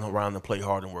run around and play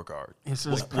hard and work hard. And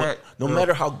since Pat, No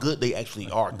matter how good they actually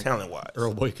are talent wise.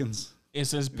 Earl Boykins. and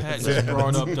since Pat just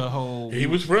brought up the whole, He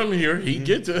was from here. He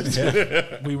gets us.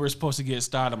 we were supposed to get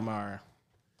Stoudemire.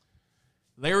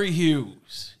 Larry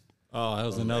Hughes. Oh, that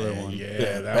was another one.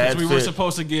 Yeah, that bad We were fit.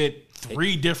 supposed to get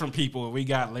 3 different people, and we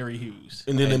got Larry Hughes.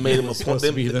 And then they made him a Supposed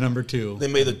point. to be the number 2. They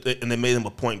made him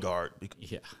a point guard.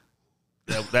 Yeah.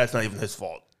 That's not even his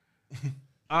fault.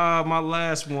 My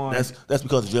last one. That's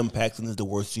because Jim Paxson is the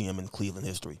worst GM in Cleveland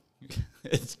history.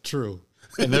 It's true.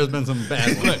 And there's been some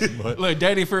bad ones. But Look,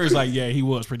 Danny Ferry's like, yeah, he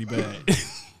was pretty bad.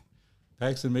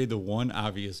 Paxson made the one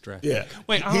obvious draft. Yeah,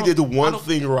 Wait, I he don't- did the I one don't-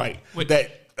 thing right Wait. that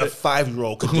a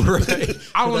 5-year-old could do. Right.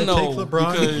 I don't Did know, take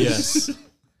LeBron? because- Yes.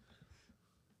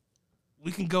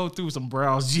 We can go through some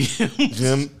Browns GMs.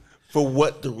 Jim, for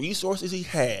what the resources he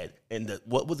had and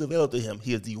what was available to him,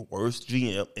 he is the worst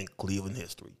GM in Cleveland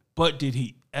history. But did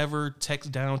he ever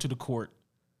text down to the court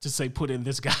to say, put in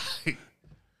this guy?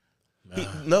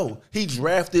 He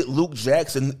drafted Luke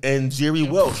Jackson and Jerry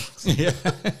Welsh, Yeah.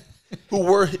 who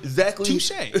were exactly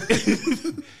Touche.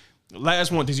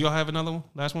 Last one. Did y'all have another one?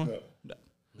 Last one?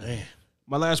 Man,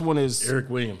 My last one is Eric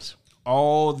Williams.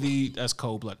 that's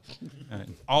cold blood. Right.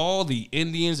 All the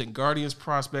Indians and Guardians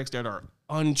prospects that are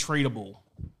untradeable.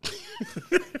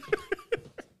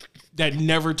 That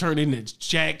never turn into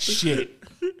jack shit.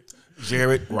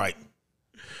 Jared Wright.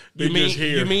 They just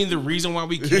here. You mean the reason why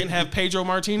we can't have Pedro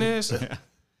Martinez?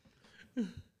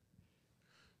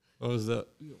 What was the?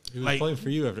 He was Like- playing for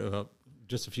you after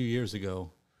just a few years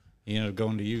ago. He ended up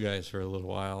going to you guys for a little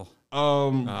while.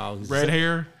 He's Red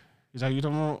hair. Is that what you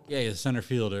talking about? Yeah, he's a center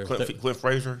fielder. Clint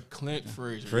Frazier. Clint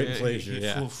Frazier. Clint Frazier,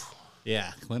 yeah. oof.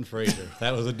 Yeah, Clint Frazier.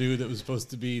 That was a dude that was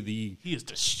supposed to be the. He is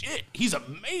the shit. He's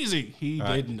amazing. He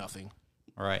did nothing.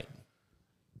 All right.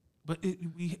 But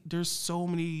there's so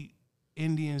many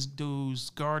Indians dudes,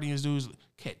 Guardians dudes.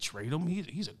 Can't trade him.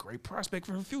 He's a great prospect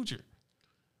for the future.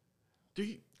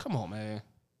 Come on, man.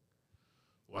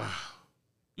 Wow.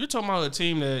 You're talking about a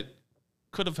team that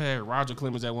could have had Roger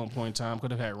Clemens at one point in time,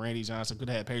 could have had Randy Johnson, could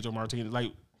have had Pedro Martinez.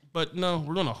 But no,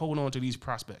 we're going to hold on to these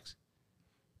prospects.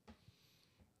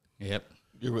 Yep.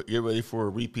 You're ready for a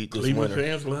repeat this Cleveland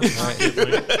winter.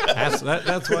 fans love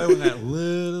That's why when that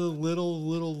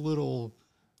little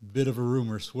bit of a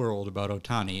rumor swirled about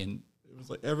Ohtani, and it was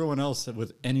like everyone else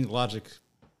with any logic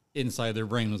inside their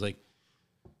brain was like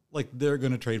they're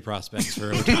going to trade prospects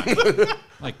for Ohtani.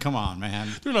 Like, come on, man.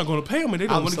 They're not going to pay him, and they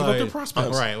don't want to give up their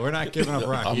prospects. Right, we're not giving up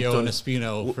Rocky I'm and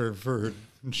Espino for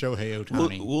Shohei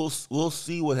Ohtani. We'll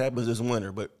see what happens this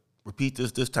winter, but repeat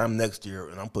this time next year,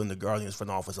 and I'm putting the Guardians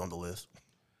front office on the list.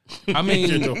 I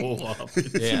mean, the whole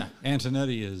offense. Yeah,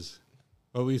 Antonetti is.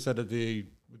 What we said at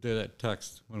that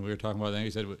text when we were talking about that,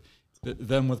 he said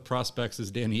them with prospects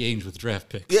is Danny Ainge with draft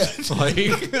picks. Yeah. Like,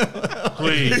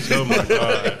 Please, oh my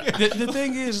God. the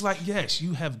thing is, yes,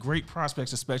 you have great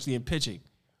prospects, especially in pitching.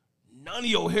 None of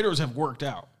your hitters have worked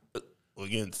out. Well,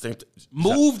 again, same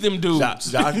Move them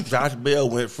dudes. Josh Bell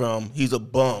went from he's a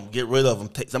bum, get rid of him,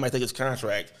 somebody take his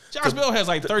contract. Josh Bell has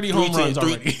 30 home runs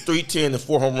already. 310 and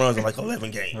 4 home runs in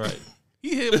 11 games. right.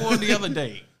 He hit one the other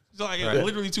day. It's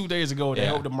literally 2 days ago. They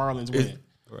Yeah. hope the Marlins win.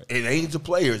 It ain't the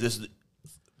players.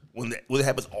 When it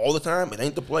happens all the time, it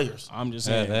ain't the players. I'm just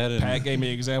Yeah, saying. that and- Pat gave me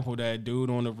an example. That dude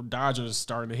on the Dodgers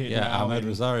starting to hit Yeah, now. Ahmed and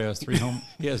Rosario has 3 home.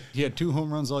 He had 2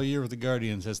 home runs all year with the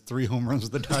Guardians. Has 3 home runs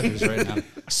with the Dodgers right now. I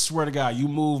swear to God, you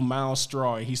move Miles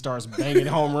Straw and he starts banging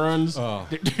home runs. Oh.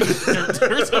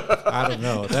 There's a- I don't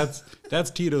know. That's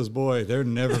Tito's boy. They're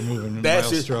never moving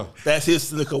Miles Straw. That's his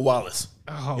Seneca Wallace.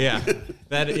 oh,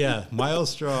 Yeah,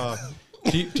 Miles Straw.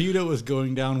 Tito was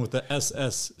going down with the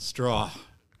SS Straw.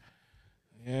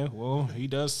 yeah, well, he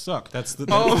does suck. That's the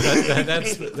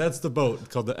that's the boat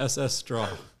called the SS Straw,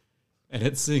 and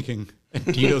it's sinking. And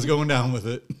Tito's going down with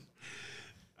it.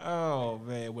 Oh,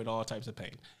 man, with all types of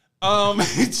pain.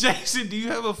 Jackson, do you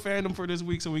have a fandom for this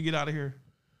week so we get out of here?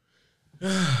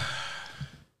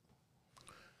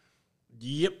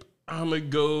 Yep, I'm going to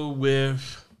go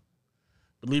with,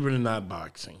 believe it or not,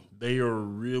 boxing. They are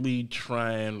really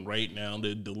trying right now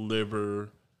to deliver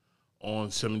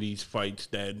on some of these fights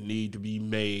that need to be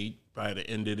made by the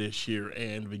end of this year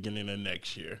and beginning of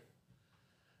next year.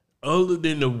 Other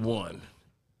than the one,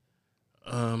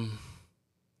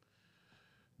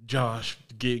 Josh,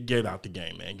 get out the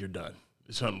game, man. You're done.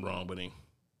 There's something wrong with him.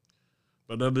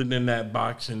 But other than that,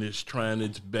 boxing is trying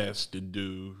its best to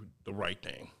do the right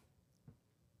thing.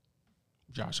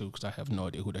 Josh, because I have no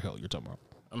idea who the hell you're talking about.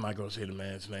 I'm not going to say the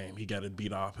man's name. He got it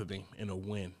beat off of him in a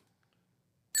win.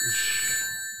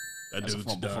 That That's dude's a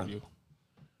fumble from done.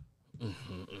 you.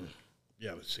 You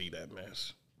got to see that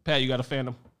mess. Pat, you got a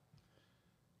fandom?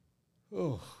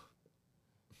 Oh,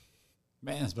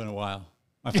 man, it's been a while.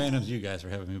 My fandom's you guys for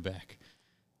having me back.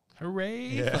 Hooray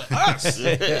Yeah. for us.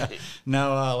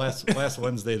 No, last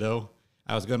Wednesday though,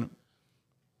 I was gonna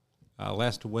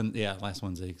last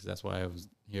Wednesday because that's why I was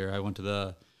here. I went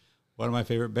to one of my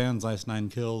favorite bands, Last 9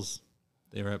 Kills.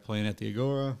 They were playing at the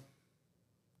Agora.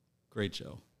 Great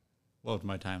show. Loved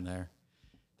my time there.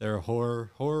 They're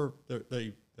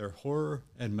they're horror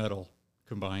and metal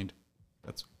combined.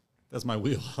 That's my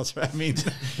wheelhouse. I mean,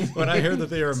 when I heard that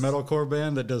they are a metalcore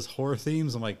band that does horror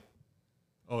themes, I'm like,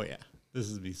 oh yeah, this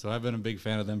is me. So I've been a big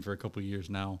fan of them for a couple of years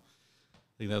now. I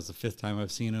think that was the 5th time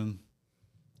I've seen them,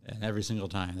 and every single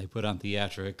time they put on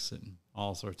theatrics and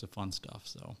all sorts of fun stuff.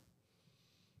 So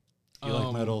if you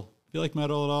like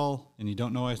metal at all, and you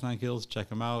don't know Ice Nine Kills, check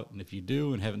them out. And if you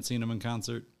do and haven't seen them in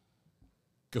concert,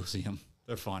 go see them.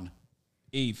 They're fun.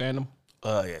 Fandom?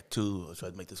 Yeah, 2. I'll try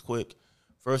to make this quick.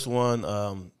 First one,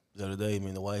 the other day, me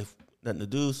and the wife, nothing to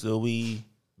do, so we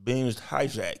binged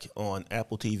Hijack on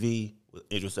Apple TV with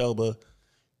Idris Elba.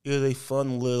 It is a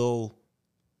fun little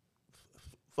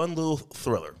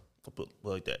thriller,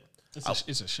 like that.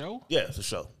 It's a show? Yeah, it's a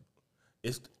show.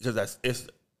 It's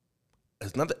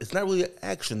not really an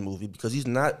action movie because he's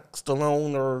not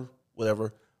Stallone or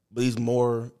whatever, but he's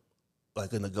more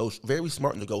like a very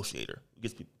smart negotiator.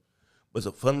 Gets people, but it's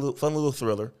a fun little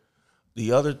thriller.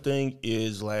 The other thing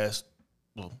is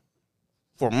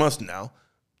for months now,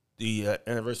 the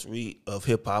anniversary of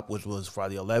hip hop, which was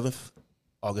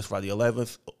August Friday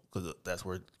 11th, because that's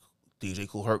where DJ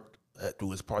Kool Herc threw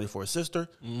his party for his sister.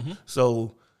 Mm-hmm.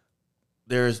 So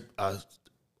there's a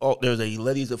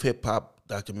Ladies of Hip Hop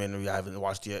documentary I haven't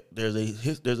watched yet. There's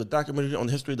a documentary on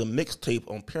the history of the mixtape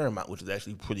on Paramount, which is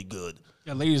actually pretty good.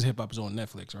 Yeah, Ladies of Hip Hop is on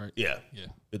Netflix, right? Yeah. Yeah.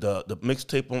 The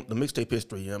mixtape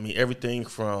history. I mean, everything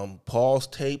from Paul's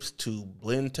tapes to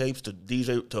Blend tapes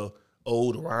to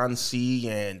old Ron C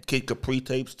and Kid Capri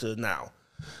tapes to now.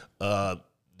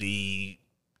 The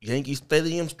Yankee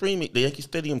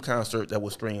Stadium concert that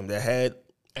was streamed that had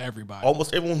everybody,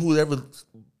 almost everyone who ever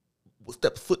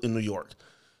stepped foot in New York.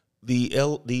 The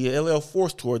LL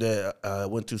Force tour that I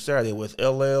went to Saturday with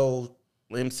LL,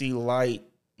 MC Light,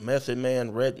 Method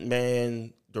Man,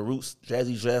 Redman, The Roots,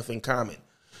 Jazzy Jeff, and Common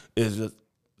is just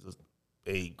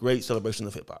a great celebration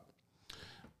of hip hop.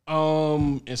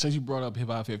 And since you brought up Hip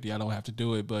Hop 50, I don't have to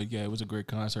do it, but yeah, it was a great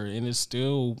concert, and it's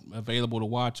still available to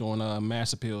watch on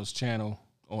Mass Appeal's channel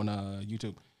on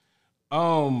YouTube.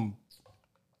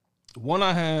 One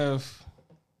I have,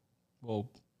 well,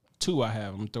 2 I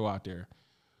have. I'm gonna throw out there.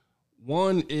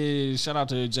 One is shout out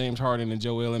to James Harden and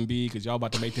Joel Embiid because y'all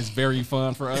about to make this very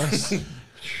fun for us.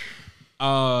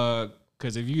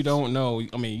 Because if you don't know,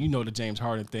 I mean, you know the James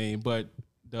Harden thing, but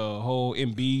the whole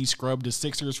Embiid scrubbed the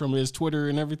Sixers from his Twitter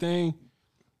and everything.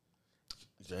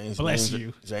 James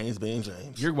being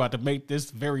James. You're about to make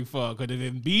this very fun because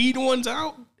if Embiid one's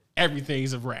out,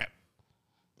 everything's a wrap.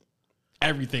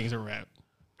 Everything's a wrap.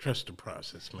 Trust the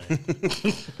process, man.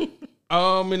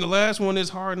 And the last one is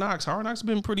Hard Knocks. Hard Knocks has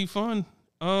been pretty fun.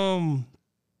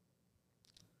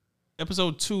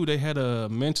 Episode 2, they had a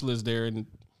mentalist there and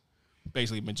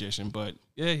basically a magician, but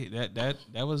yeah,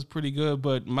 that was pretty good.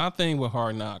 But my thing with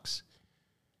Hard Knocks,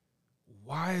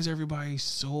 why is everybody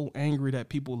so angry that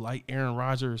people like Aaron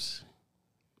Rodgers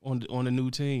on the new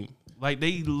team? Like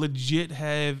they legit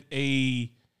have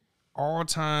a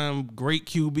all-time great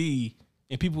QB.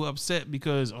 And people upset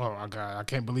because, oh my God, I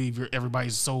can't believe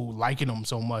everybody's so liking him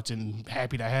so much and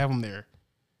happy to have him there.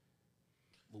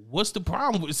 What's the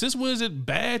problem? Since when is it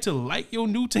bad to like your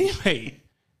new teammate?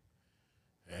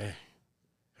 Hey,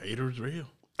 haters real.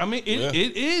 I mean,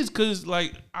 it is because,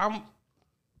 like, I'm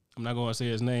not going to say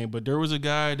his name, but there was a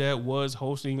guy that was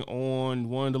hosting on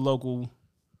one of the local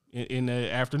in the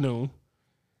afternoon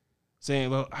saying,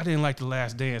 well, I didn't like The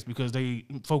Last Dance because they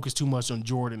focused too much on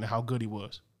Jordan and how good he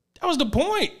was. That was the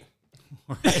point.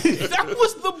 That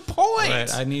was the point.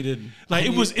 Right,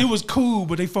 It was cool,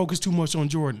 but they focused too much on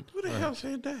Jordan. Who the hell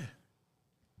said that?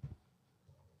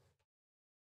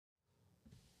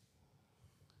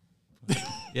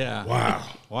 Yeah. Wow.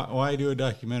 Why do a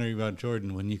documentary about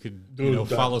Jordan when you could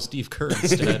follow Steve Kerr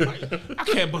instead? I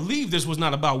can't believe this was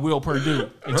not about Will Perdue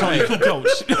and Tony Kukoc.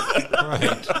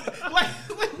 Right.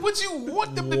 like what you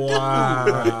want them to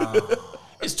do?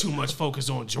 It's too much focus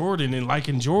on Jordan and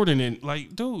liking Jordan and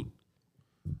dude.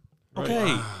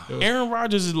 Okay, Aaron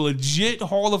Rodgers is a legit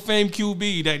Hall of Fame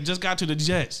QB that just got to the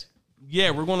Jets.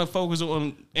 Yeah, we're going to focus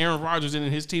on Aaron Rodgers and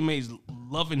his teammates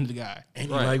loving the guy. And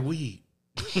he like weed.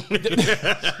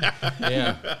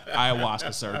 Yeah.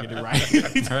 Ayahuasca, sir. Get it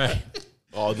right. Right.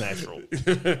 All natural.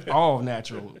 All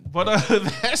natural. But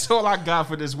that's all I got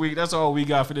for this week. That's all we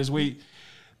got for this week.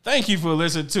 Thank you for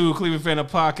listening to Cleveland Phantom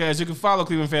Podcast. You can follow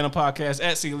Cleveland Phantom Podcast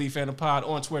at CLE Phantom Pod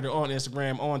on Twitter, on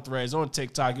Instagram, on Threads, on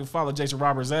TikTok. You can follow Jason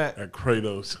Roberts at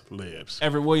Kratos Labs.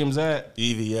 Everett Williams at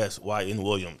EVS YN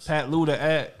Williams. Pat Luda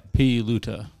at P.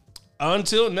 Luta.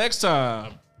 Until next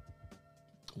time,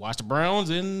 watch the Browns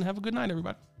and have a good night,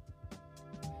 everybody.